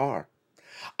save for a car.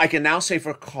 I can now save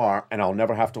for a car, and I'll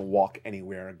never have to walk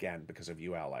anywhere again because of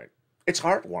you, LA. It's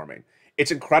heartwarming.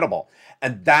 It's incredible.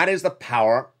 And that is the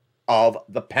power of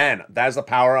the pen. That is the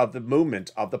power of the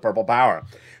movement of the Purple Power.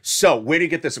 So where do you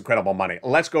get this incredible money?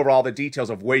 Let's go over all the details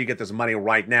of where you get this money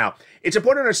right now. It's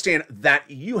important to understand that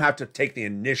you have to take the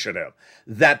initiative,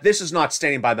 that this is not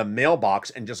standing by the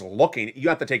mailbox and just looking. You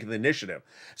have to take the initiative.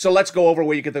 So let's go over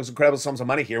where you get those incredible sums of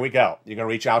money. Here we go. You're going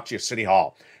to reach out to your city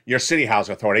hall, your city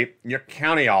housing authority, your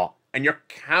county hall, and your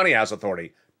county housing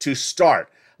authority to start.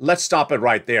 Let's stop it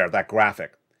right there, that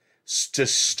graphic. To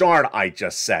start, I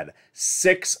just said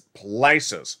 6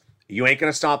 places. You ain't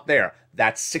going to stop there.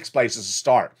 That's 6 places to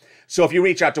start. So if you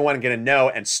reach out to one and get a no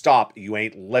and stop, you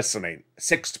ain't listening.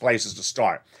 6 places to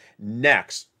start.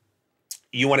 Next,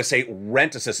 you want to say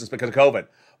rent assistance because of COVID,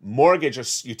 mortgage or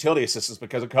utility assistance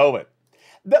because of COVID.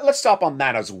 Let's stop on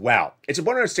that as well. It's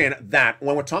important to understand that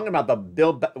when we're talking about the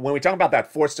bill, when we talk about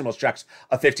that 4 stimulus checks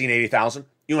of $15,080,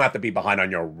 you don't have to be behind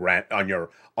on your rent, on your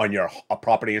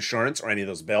property insurance or any of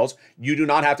those bills. You do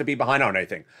not have to be behind on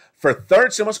anything. For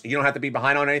third stimulus, you don't have to be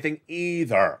behind on anything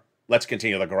either. Let's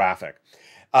continue the graphic.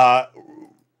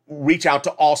 Reach out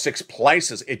to all 6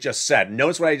 places. It just said.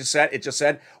 Notice what I just said. It just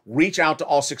said reach out to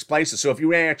all 6 places. So if you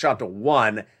reach out to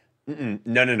one,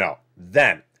 no.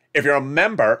 Then, if you're a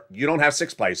member, you don't have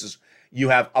 6 places. You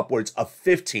have upwards of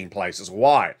 15 places.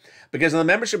 Why? Because in the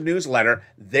membership newsletter,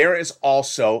 there is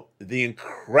also the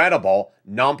incredible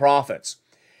nonprofits.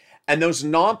 And those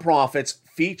nonprofits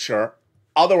feature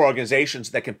other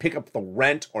organizations that can pick up the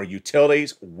rent or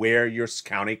utilities where your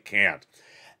county can't.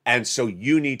 And so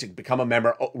you need to become a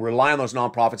member, rely on those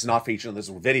nonprofits not featured in this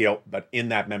video, but in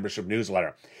that membership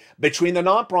newsletter. Between the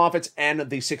nonprofits and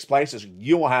the 6 places,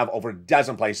 you will have over a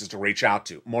dozen places to reach out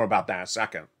to. More about that in a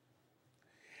second.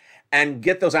 And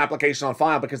get those applications on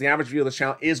file because the average view of the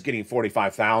channel is getting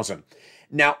 45,000.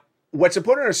 Now, what's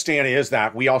important to understand is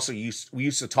that we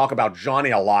used to talk about Johnny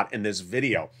a lot in this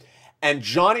video. And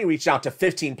Johnny reached out to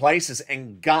 15 places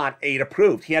and got 8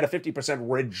 approved. He had a 50%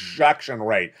 rejection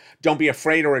rate. Don't be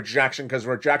afraid of rejection because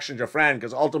rejection's your friend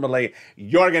because ultimately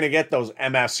you're going to get those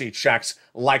MSC checks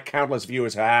like countless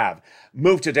viewers have.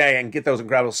 Move today and get those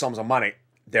incredible sums of money.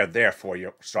 They're there for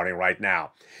you starting right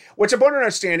now. What's important to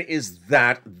understand is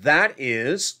that that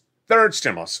is third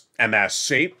stimulus,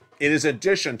 MSC. It is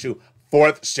addition to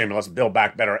fourth stimulus, Build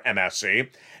Back Better, MSC.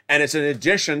 And it's in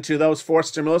addition to those 4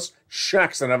 stimulus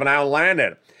checks that have now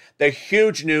landed. The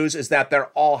huge news is that they're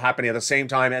all happening at the same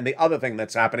time. And the other thing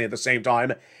that's happening at the same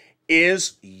time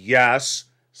is, yes,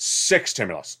 6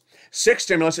 stimulus. 6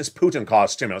 stimulus is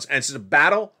Putin-caused stimulus. And it's a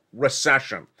battle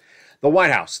recession. The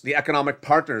White House, the economic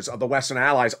partners of the Western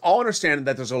allies all understand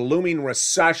that there's a looming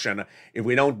recession if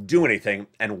we don't do anything.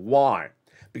 And why?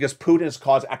 Because Putin has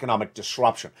caused economic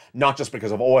disruption, not just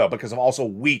because of oil, because of also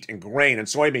wheat and grain and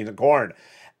soybeans and corn,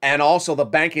 and also the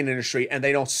banking industry, and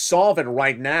they don't solve it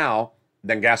right now,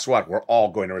 then guess what? We're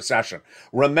all going to recession.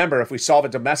 Remember, if we solve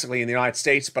it domestically in the United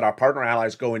States, but our partner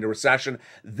allies go into recession,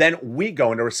 then we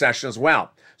go into recession as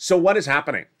well. So what is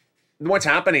happening? What's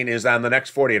happening is that in the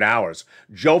next 48 hours,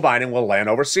 Joe Biden will land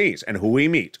overseas, and who we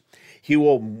meet. He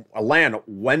will land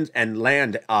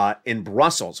in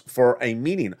Brussels for a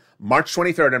meeting March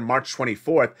 23rd and March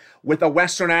 24th with the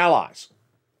Western allies.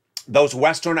 Those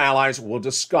Western allies will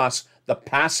discuss the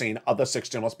passing of the 6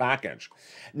 stimulus package.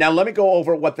 Now, let me go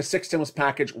over what the 6 stimulus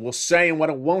package will say and what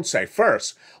it won't say.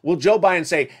 First, will Joe Biden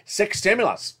say 6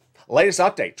 stimulus, latest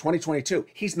update, 2022?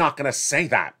 He's not going to say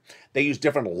that. They use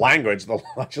different language, the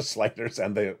legislators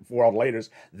and the world leaders,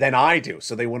 than I do.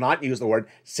 So they will not use the word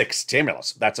 6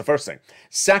 stimulus. That's the first thing.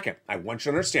 Second, I want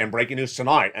you to understand, breaking news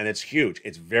tonight, and it's huge,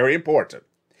 it's very important,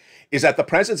 is that the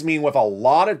president's meeting with a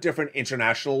lot of different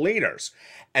international leaders,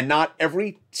 and not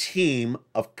every team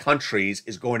of countries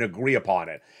is going to agree upon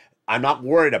it. I'm not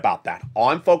worried about that. All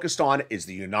I'm focused on is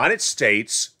the United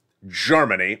States,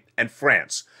 Germany, and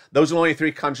France. Those are the only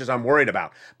 3 countries I'm worried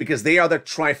about because they are the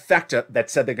trifecta that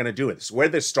said they're going to do this. Where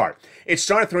did this start? It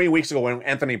started 3 weeks ago when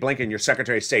Anthony Blinken, your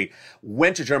Secretary of State,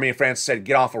 went to Germany and France and said,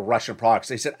 get off of Russian products.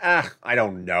 They said, I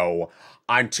don't know.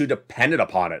 I'm too dependent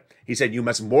upon it. He said, you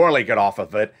must morally get off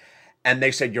of it. And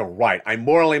they said, you're right. I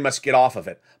morally must get off of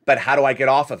it. But how do I get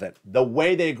off of it? The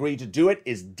way they agreed to do it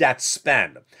is debt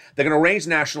spend. They're going to raise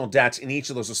national debts in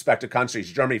each of those respective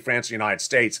countries, Germany, France, the United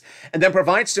States, and then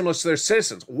provide stimulus to their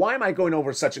citizens. Why am I going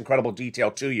over such incredible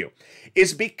detail to you?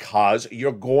 It's because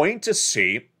you're going to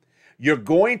see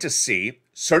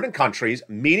certain countries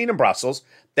meeting in Brussels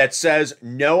that says,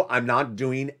 no, I'm not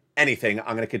doing anything.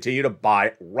 I'm going to continue to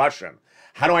buy Russian.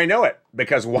 How do I know it?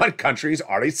 Because one country's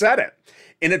already said it.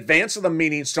 In advance of the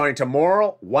meeting starting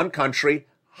tomorrow, one country,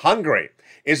 Hungary,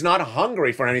 is not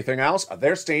hungry for anything else.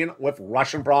 They're staying with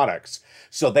Russian products.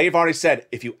 So they've already said,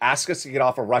 if you ask us to get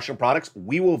off of Russian products,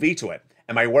 we will veto it.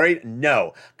 Am I worried?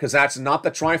 No, because that's not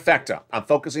the trifecta. I'm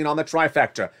focusing on the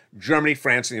trifecta, Germany,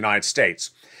 France, and the United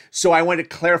States. So I wanted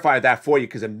to clarify that for you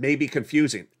because it may be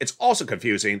confusing. It's also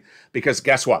confusing because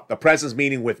guess what? The president's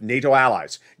meeting with NATO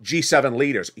allies, G7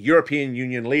 leaders, European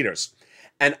Union leaders,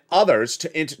 and others to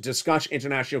discuss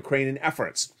international Ukrainian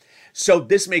efforts. So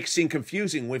this may seem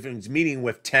confusing with his meeting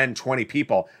with 10, 20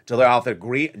 people. Do they all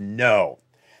agree? No.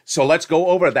 So let's go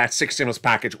over that 6 stimulus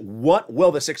package. What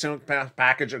will the 6 stimulus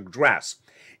package address?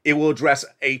 It will address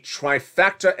a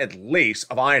trifecta at least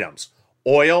of items.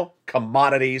 oil,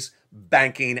 commodities,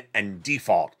 banking, and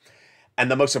default. And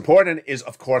the most important is,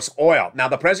 of course, oil. Now,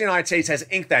 the President of the United States has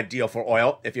inked that deal for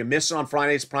oil. If you missed it on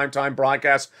Friday's primetime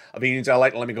broadcast of Evenings LA,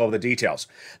 let me go over the details.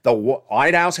 The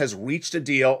White House has reached a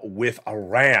deal with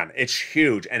Iran. It's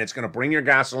huge, and it's going to bring your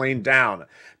gasoline down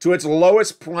to its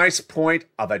lowest price point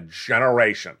of a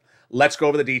generation. Let's go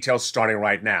over the details starting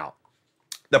right now.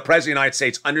 The President of the United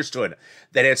States understood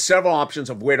that he had several options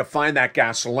of where to find that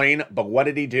gasoline, but what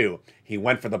did he do? He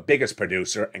went for the biggest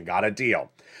producer and got a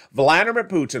deal. Vladimir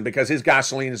Putin, because his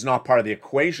gasoline is not part of the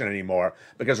equation anymore,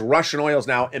 because Russian oil is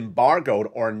now embargoed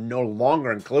or no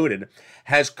longer included,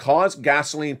 has caused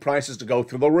gasoline prices to go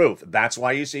through the roof. That's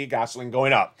why you see gasoline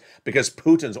going up, because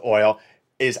Putin's oil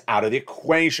is out of the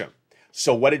equation.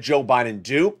 So what did Joe Biden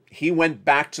do? He went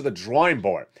back to the drawing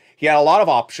board. He had a lot of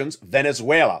options.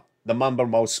 Venezuela, the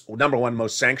number one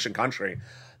most sanctioned country,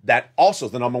 that also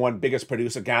is the number one biggest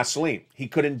producer of gasoline. He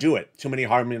couldn't do it. Too many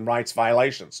human rights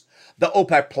violations. The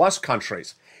OPEC Plus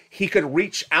countries, he could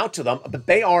reach out to them, but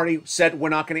they already said we're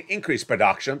not going to increase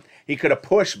production. He could have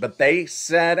pushed, but they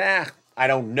said, I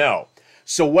don't know.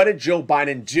 So what did Joe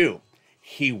Biden do?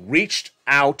 He reached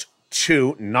out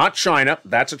to, not China,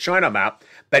 that's a China map,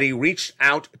 but he reached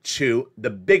out to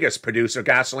the biggest producer of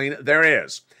gasoline there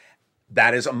is.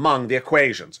 That is among the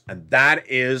equations, and that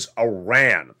is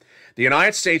Iran. The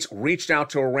United States reached out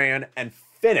to Iran and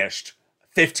finished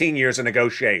 15 years of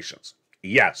negotiations.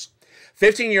 Yes,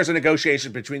 15 years of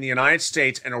negotiations between the United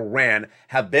States and Iran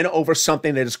have been over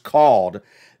something that is called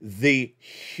the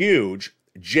huge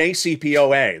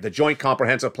JCPOA, the Joint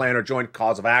Comprehensive Plan or Joint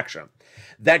Cause of Action.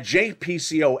 That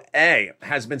JPCOA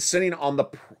has been sitting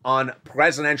on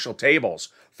presidential tables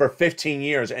for 15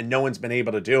 years and no one's been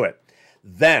able to do it.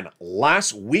 Then,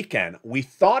 last weekend, we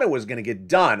thought it was going to get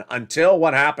done until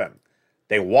what happened?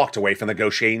 They walked away from the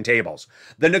negotiating tables.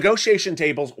 The negotiation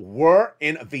tables were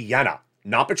in Vienna,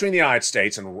 not between the United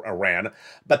States and Iran,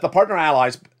 but the partner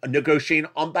allies negotiating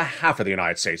on behalf of the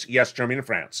United States. Yes, Germany and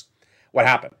France. What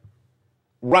happened?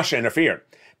 Russia interfered,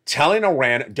 telling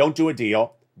Iran, don't do a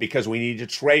deal because we need to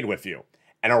trade with you.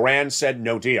 And Iran said,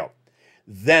 no deal.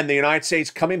 Then the United States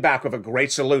coming back with a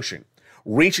great solution,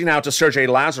 reaching out to Sergei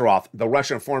Lavrov, the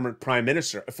Russian former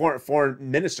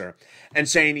foreign minister, and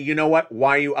saying, you know what,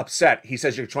 why are you upset? He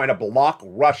says you're trying to block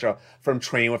Russia from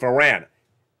trading with Iran.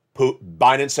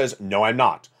 Biden says, no, I'm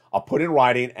not. I'll put it in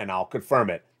writing and I'll confirm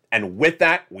it. And with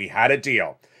that, we had a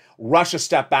deal. Russia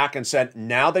stepped back and said,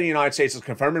 now that the United States has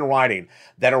confirmed in writing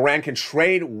that Iran can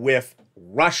trade with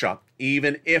Russia,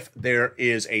 even if there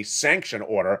is a sanction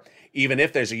order, even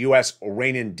if there's a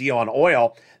U.S.-Iranian deal on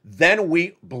oil, then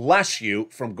we bless you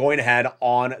from going ahead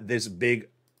on this big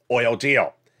oil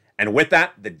deal. And with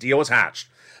that, the deal was hatched.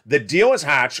 The deal was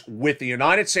hatched with the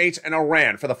United States and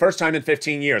Iran for the first time in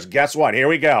 15 years. Guess what? Here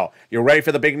we go. You ready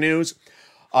for the big news?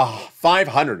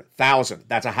 500,000,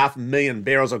 that's 500,000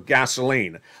 barrels of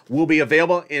gasoline, will be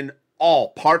available in all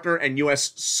partner and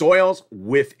U.S. soils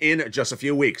within just a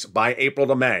few weeks, by April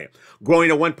to May, growing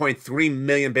to 1.3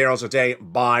 million barrels a day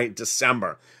by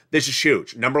December. This is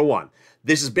huge. Number one,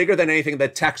 this is bigger than anything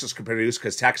that Texas could produce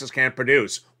because Texas can't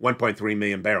produce 1.3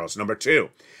 million barrels. Number two,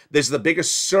 this is the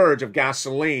biggest surge of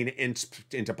gasoline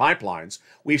into pipelines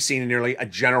we've seen in nearly a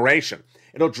generation.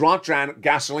 It'll drop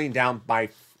gasoline down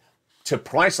to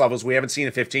price levels we haven't seen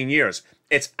in 15 years.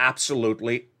 It's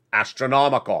absolutely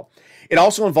astronomical. It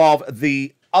also involved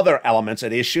the other elements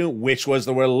at issue, which was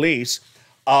the release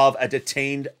of a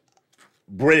detained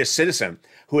British citizen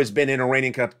who has been in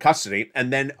Iranian custody,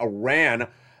 and then Iran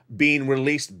being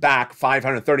released back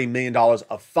 $530 million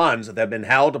of funds that have been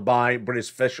held by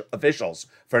British officials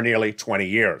for nearly 20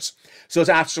 years. So it's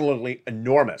absolutely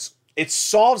enormous. It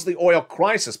solves the oil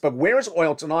crisis, but where is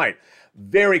oil tonight?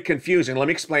 Very confusing. Let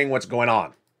me explain what's going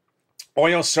on.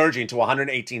 Oil surging to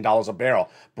 $118 a barrel.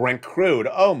 Brent crude,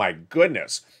 oh my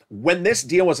goodness. When this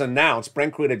deal was announced,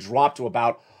 Brent crude had dropped to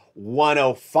about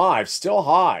 105, still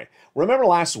high. Remember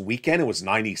last weekend it was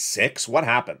 96? What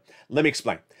happened? Let me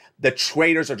explain. The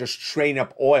traders are just trading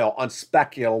up oil on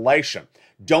speculation.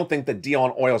 Don't think the deal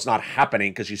on oil is not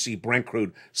happening because you see Brent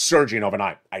crude surging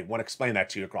overnight. I want to explain that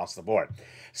to you across the board.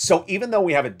 So even though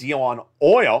we have a deal on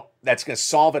oil that's going to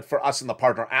solve it for us and the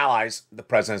partner allies, the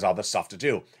president has other stuff to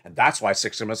do. And that's why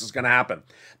 6 months is going to happen.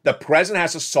 The president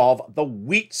has to solve the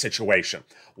wheat situation.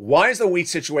 Why is the wheat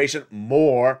situation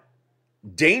more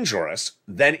dangerous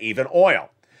than even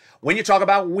oil? When you talk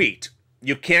about wheat,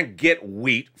 you can't get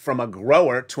wheat from a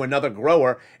grower to another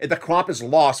grower if the crop is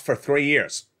lost for 3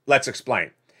 years. Let's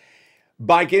explain.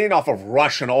 By getting off of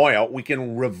Russian oil, we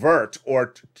can revert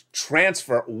or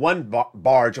transfer one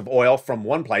barge of oil from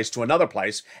one place to another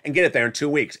place and get it there in 2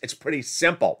 weeks. It's pretty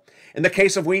simple. In the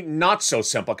case of wheat, not so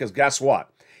simple, because guess what?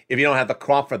 If you don't have the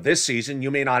crop for this season, you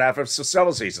may not have it for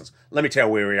several seasons. Let me tell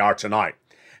you where we are tonight.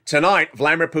 Tonight,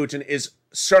 Vladimir Putin is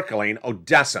circling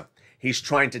Odessa. He's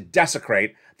trying to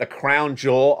desecrate the crown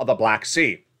jewel of the Black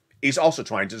Sea. He's also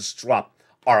trying to disrupt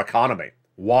our economy.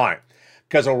 Why?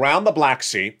 Because around the Black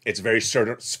Sea, it's very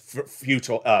fertile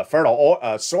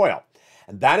soil.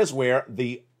 And that is where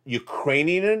the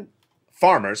Ukrainian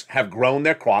farmers have grown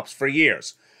their crops for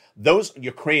years. Those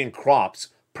Ukrainian crops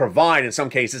provide, in some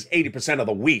cases, 80% of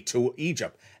the wheat to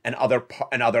Egypt and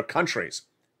other countries.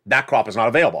 That crop is not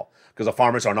available because the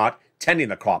farmers are not tending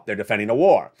the crop. They're defending a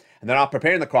war. And they're not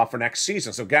preparing the crop for next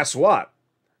season. So guess what?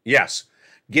 Yes,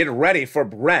 get ready for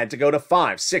bread to go to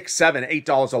 $5, $6, $7,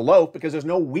 $8 a loaf because there's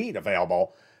no wheat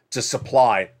available to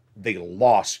supply the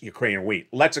lost Ukrainian wheat.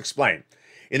 Let's explain.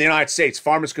 In the United States,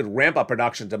 farmers could ramp up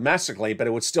production domestically, but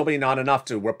it would still be not enough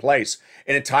to replace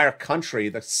an entire country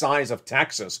the size of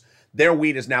Texas. Their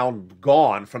wheat is now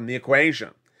gone from the equation.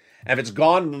 And if it's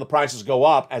gone, then the prices go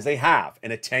up, as they have,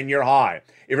 in a 10-year high.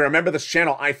 If you remember this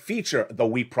channel, I feature the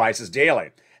wheat prices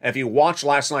daily. And if you watched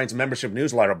last night's membership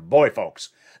newsletter, boy, folks,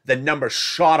 the numbers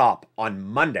shot up on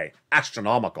Monday,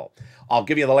 astronomical. I'll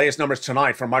give you the latest numbers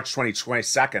tonight for March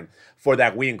 22nd for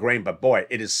that wheat and grain, but boy,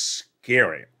 it is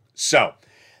scary. So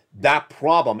that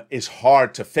problem is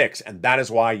hard to fix, and that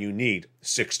is why you need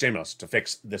 6 stimulus to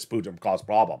fix this Putin-caused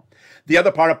problem. The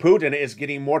other part of Putin is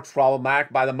getting more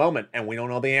problematic by the moment, and we don't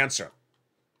know the answer.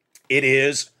 It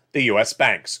is the U.S.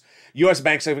 banks. U.S.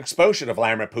 banks have exposure to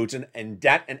Vladimir Putin in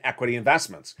debt and equity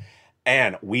investments.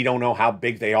 And we don't know how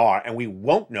big they are, and we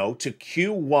won't know to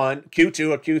Q1,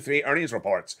 Q2, or Q3 earnings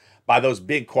reports by those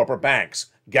big corporate banks.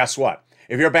 Guess what?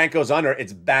 If your bank goes under,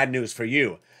 it's bad news for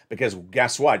you, because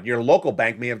guess what? Your local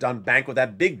bank may have done bank with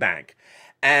that big bank.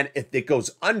 And if it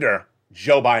goes under,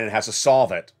 Joe Biden has to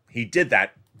solve it. He did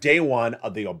that day one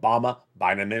of the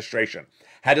Obama-Biden administration.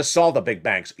 Had to solve the big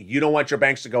banks. You don't want your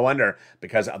banks to go under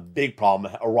because a big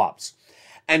problem erupts.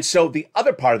 And so the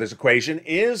other part of this equation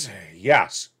is,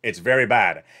 yes, it's very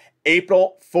bad.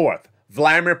 April 4th,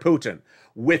 Vladimir Putin,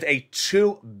 with a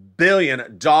 $2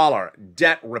 billion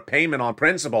debt repayment on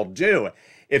principal due.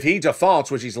 If he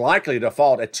defaults, which he's likely to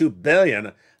default at $2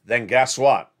 billion, then guess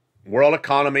what? World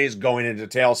economy is going into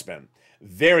tailspin.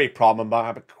 Very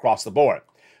problematic across the board.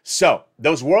 So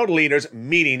those world leaders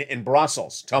meeting in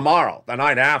Brussels tomorrow, the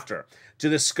night after, to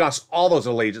discuss all those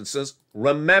allegiances.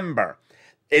 Remember,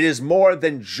 it is more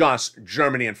than just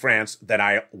Germany and France that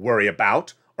I worry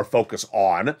about or focus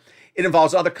on. It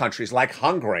involves other countries like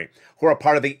Hungary, who are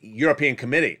part of the European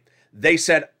Committee. They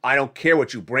said, I don't care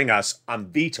what you bring us, I'm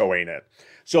vetoing it.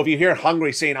 So if you hear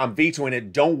Hungary saying, I'm vetoing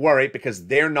it, don't worry, because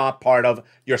they're not part of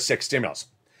your 6 stimulus.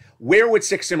 Where would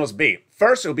 6 stimulus be?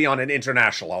 First, it would be on an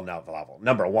international level.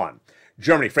 Number 1,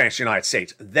 Germany, France, United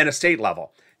States. Then a state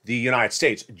level, the United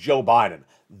States, Joe Biden.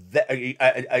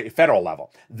 A federal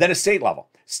level. Then a state level.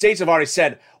 States have already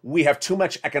said, we have too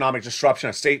much economic disruption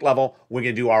at state level. We're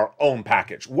going to do our own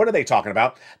package. What are they talking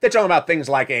about? They're talking about things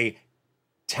like a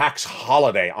tax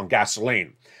holiday on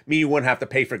gasoline. Meaning you wouldn't have to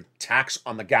pay for tax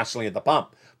on the gasoline at the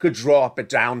pump. Could drop it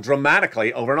down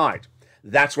dramatically overnight.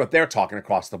 That's what they're talking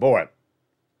across the board.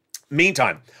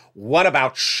 Meantime, what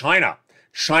about China?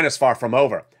 China's far from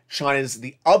over. China is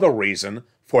the other reason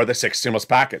for the 6 stimulus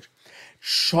package.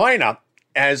 China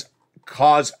has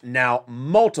caused now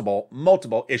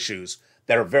multiple issues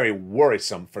that are very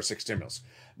worrisome for 6 stimulus.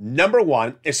 Number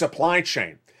 1 is supply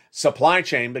chain. Supply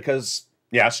chain because,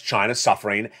 yes, China's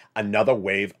suffering another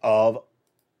wave of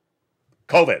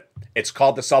COVID. It's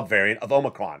called the subvariant of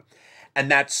Omicron. And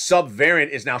that subvariant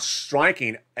is now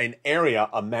striking an area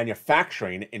of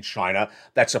manufacturing in China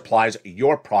that supplies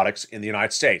your products in the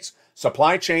United States.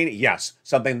 Supply chain, yes.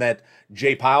 Something that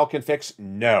Jay Powell can fix?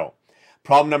 No.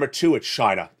 Problem number 2 at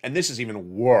China, and this is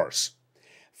even worse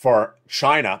for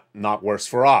China, not worse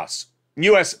for us.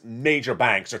 U.S. major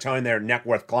banks are telling their net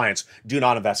worth clients, do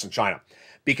not invest in China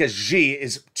because Xi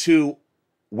is too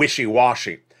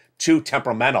wishy-washy, too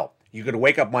temperamental. You could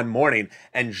wake up one morning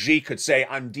and Xi could say,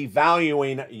 I'm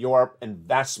devaluing your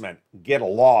investment, get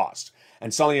lost.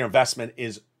 And suddenly your investment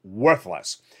is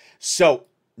worthless. So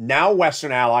now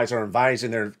Western allies are advising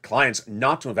their clients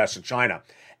not to invest in China.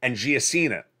 And Xi has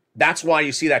seen it. That's why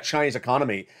you see that Chinese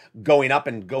economy going up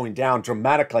and going down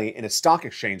dramatically in its stock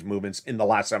exchange movements in the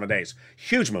last 7 days.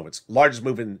 Huge movements. Largest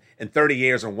movement in 30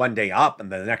 years and one day up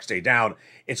and then the next day down.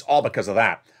 It's all because of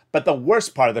that. But the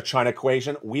worst part of the China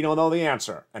equation, we don't know the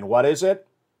answer. And what is it?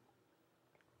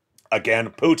 Again,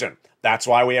 Putin. That's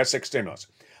why we have 6 stimulus.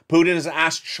 Putin has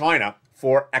asked China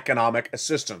for economic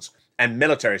assistance and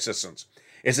military assistance.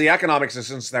 It's the economic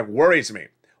assistance that worries me.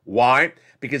 Why?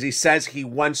 Because he says he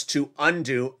wants to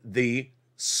undo the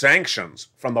sanctions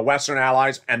from the Western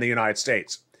allies and the United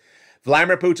States.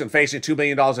 Vladimir Putin facing $2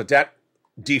 billion of debt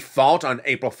default on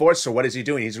April 4th. So what is he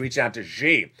doing? He's reaching out to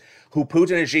Xi, who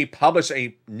Putin and Xi published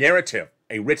a narrative,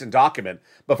 a written document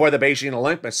before the Beijing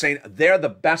Olympics saying they're the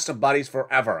best of buddies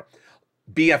forever,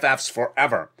 BFFs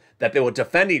forever, that they will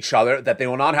defend each other, that they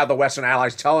will not have the Western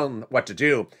allies tell them what to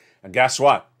do. And guess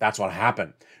what? That's what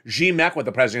happened. Xi met with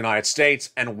the President of the United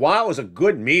States, and while it was a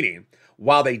good meeting,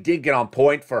 while they did get on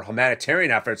point for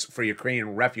humanitarian efforts for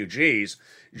Ukrainian refugees,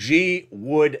 Xi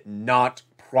would not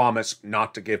promise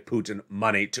not to give Putin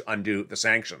money to undo the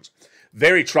sanctions.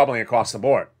 Very troubling across the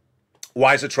board.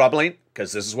 Why is it troubling?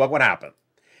 Because this is what would happen.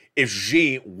 If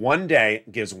Xi one day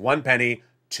gives 1 penny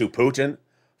to Putin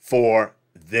for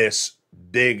this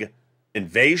big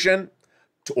invasion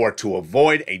or to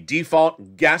avoid a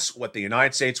default, guess what the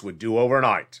United States would do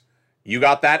overnight? You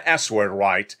got that S word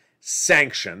right.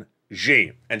 Sanction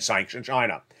Xi and sanction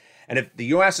China. And if the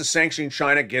U.S. is sanctioning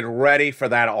China, get ready for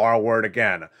that R word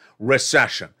again.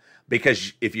 Recession.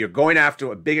 Because if you're going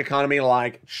after a big economy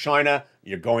like China,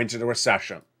 you're going to the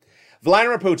recession.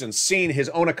 Vladimir Putin's seen his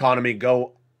own economy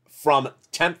go from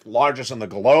 10th largest in the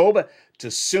globe to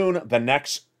soon the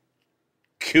next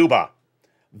Cuba.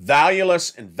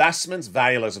 Valueless investments,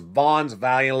 valueless bonds,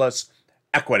 valueless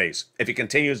equities, if he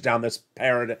continues down this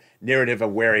narrative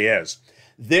of where he is.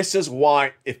 This is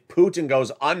why if Putin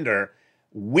goes under,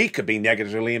 we could be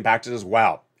negatively impacted as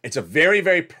well. It's a very,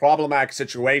 very problematic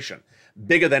situation,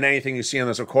 bigger than anything you see in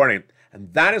this recording.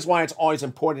 And that is why it's always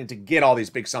important to get all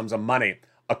these big sums of money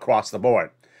across the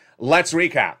board. Let's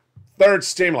recap. Third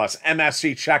stimulus,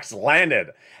 MSC checks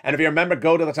landed. And if you remember,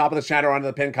 go to the top of the channel or under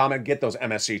the pinned comment, get those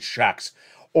MSC checks.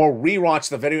 Or rewatch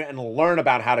the video and learn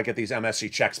about how to get these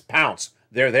MSC checks. Pounce.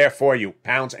 They're there for you.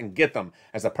 Pounce and get them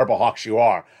as the Purple Hawks you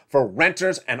are. For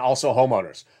renters and also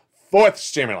homeowners. Fourth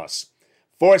stimulus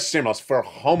for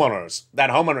homeowners. That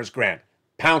homeowners grant.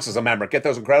 Pounce as a member. Get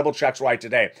those incredible checks right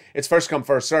today. It's first come,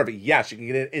 first serve. Yes, you can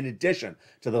get it in addition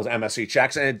to those MSC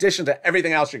checks, in addition to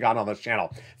everything else you got on this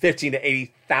channel. $15,000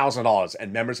 to $80,000,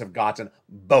 and members have gotten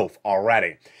both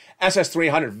already.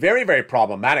 SS300, very, very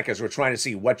problematic as we're trying to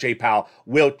see what J-Powell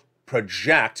will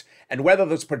project and whether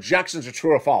those projections are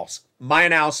true or false. My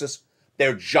analysis,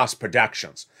 they're just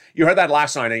projections. You heard that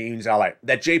last night in Evenings LA,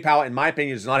 that J-Powell, in my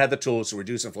opinion, does not have the tools to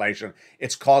reduce inflation.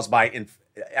 It's caused by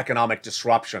economic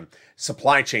disruption,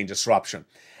 supply chain disruption.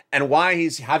 And why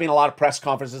he's having a lot of press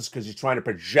conferences, because he's trying to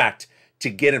project to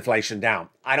get inflation down.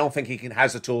 I don't think he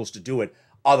has the tools to do it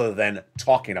other than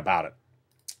talking about it.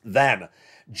 Then,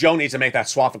 Joe needs to make that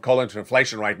swap of coal into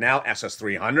inflation right now,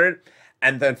 SS300.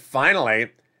 And then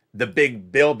finally, the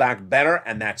big Build Back Better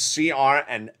and that CR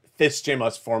and fifth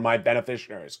stimulus for my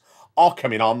beneficiaries. All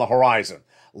coming on the horizon.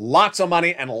 Lots of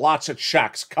money and lots of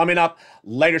checks. Coming up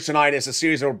later tonight is a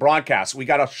series of broadcasts. We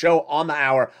got a show on the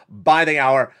hour, by the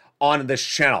hour on this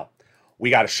channel. We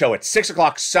got a show at 6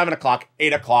 o'clock, 7 o'clock,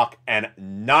 8 o'clock, and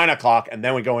 9 o'clock, and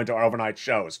then we go into our overnight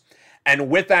shows. And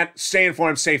with that, stay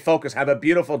informed, stay focused, have a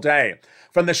beautiful day.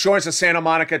 From the shores of Santa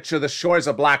Monica to the shores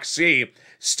of Black Sea,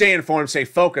 stay informed, stay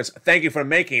focused. Thank you for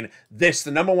making this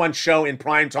the #1 show in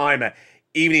prime time,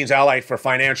 Evenings LA for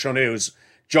financial news.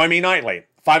 Join me nightly,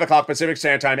 5 o'clock Pacific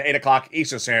Standard Time, 8 o'clock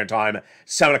Eastern Standard Time,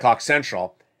 7 o'clock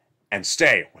Central, and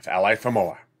stay with LA for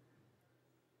more.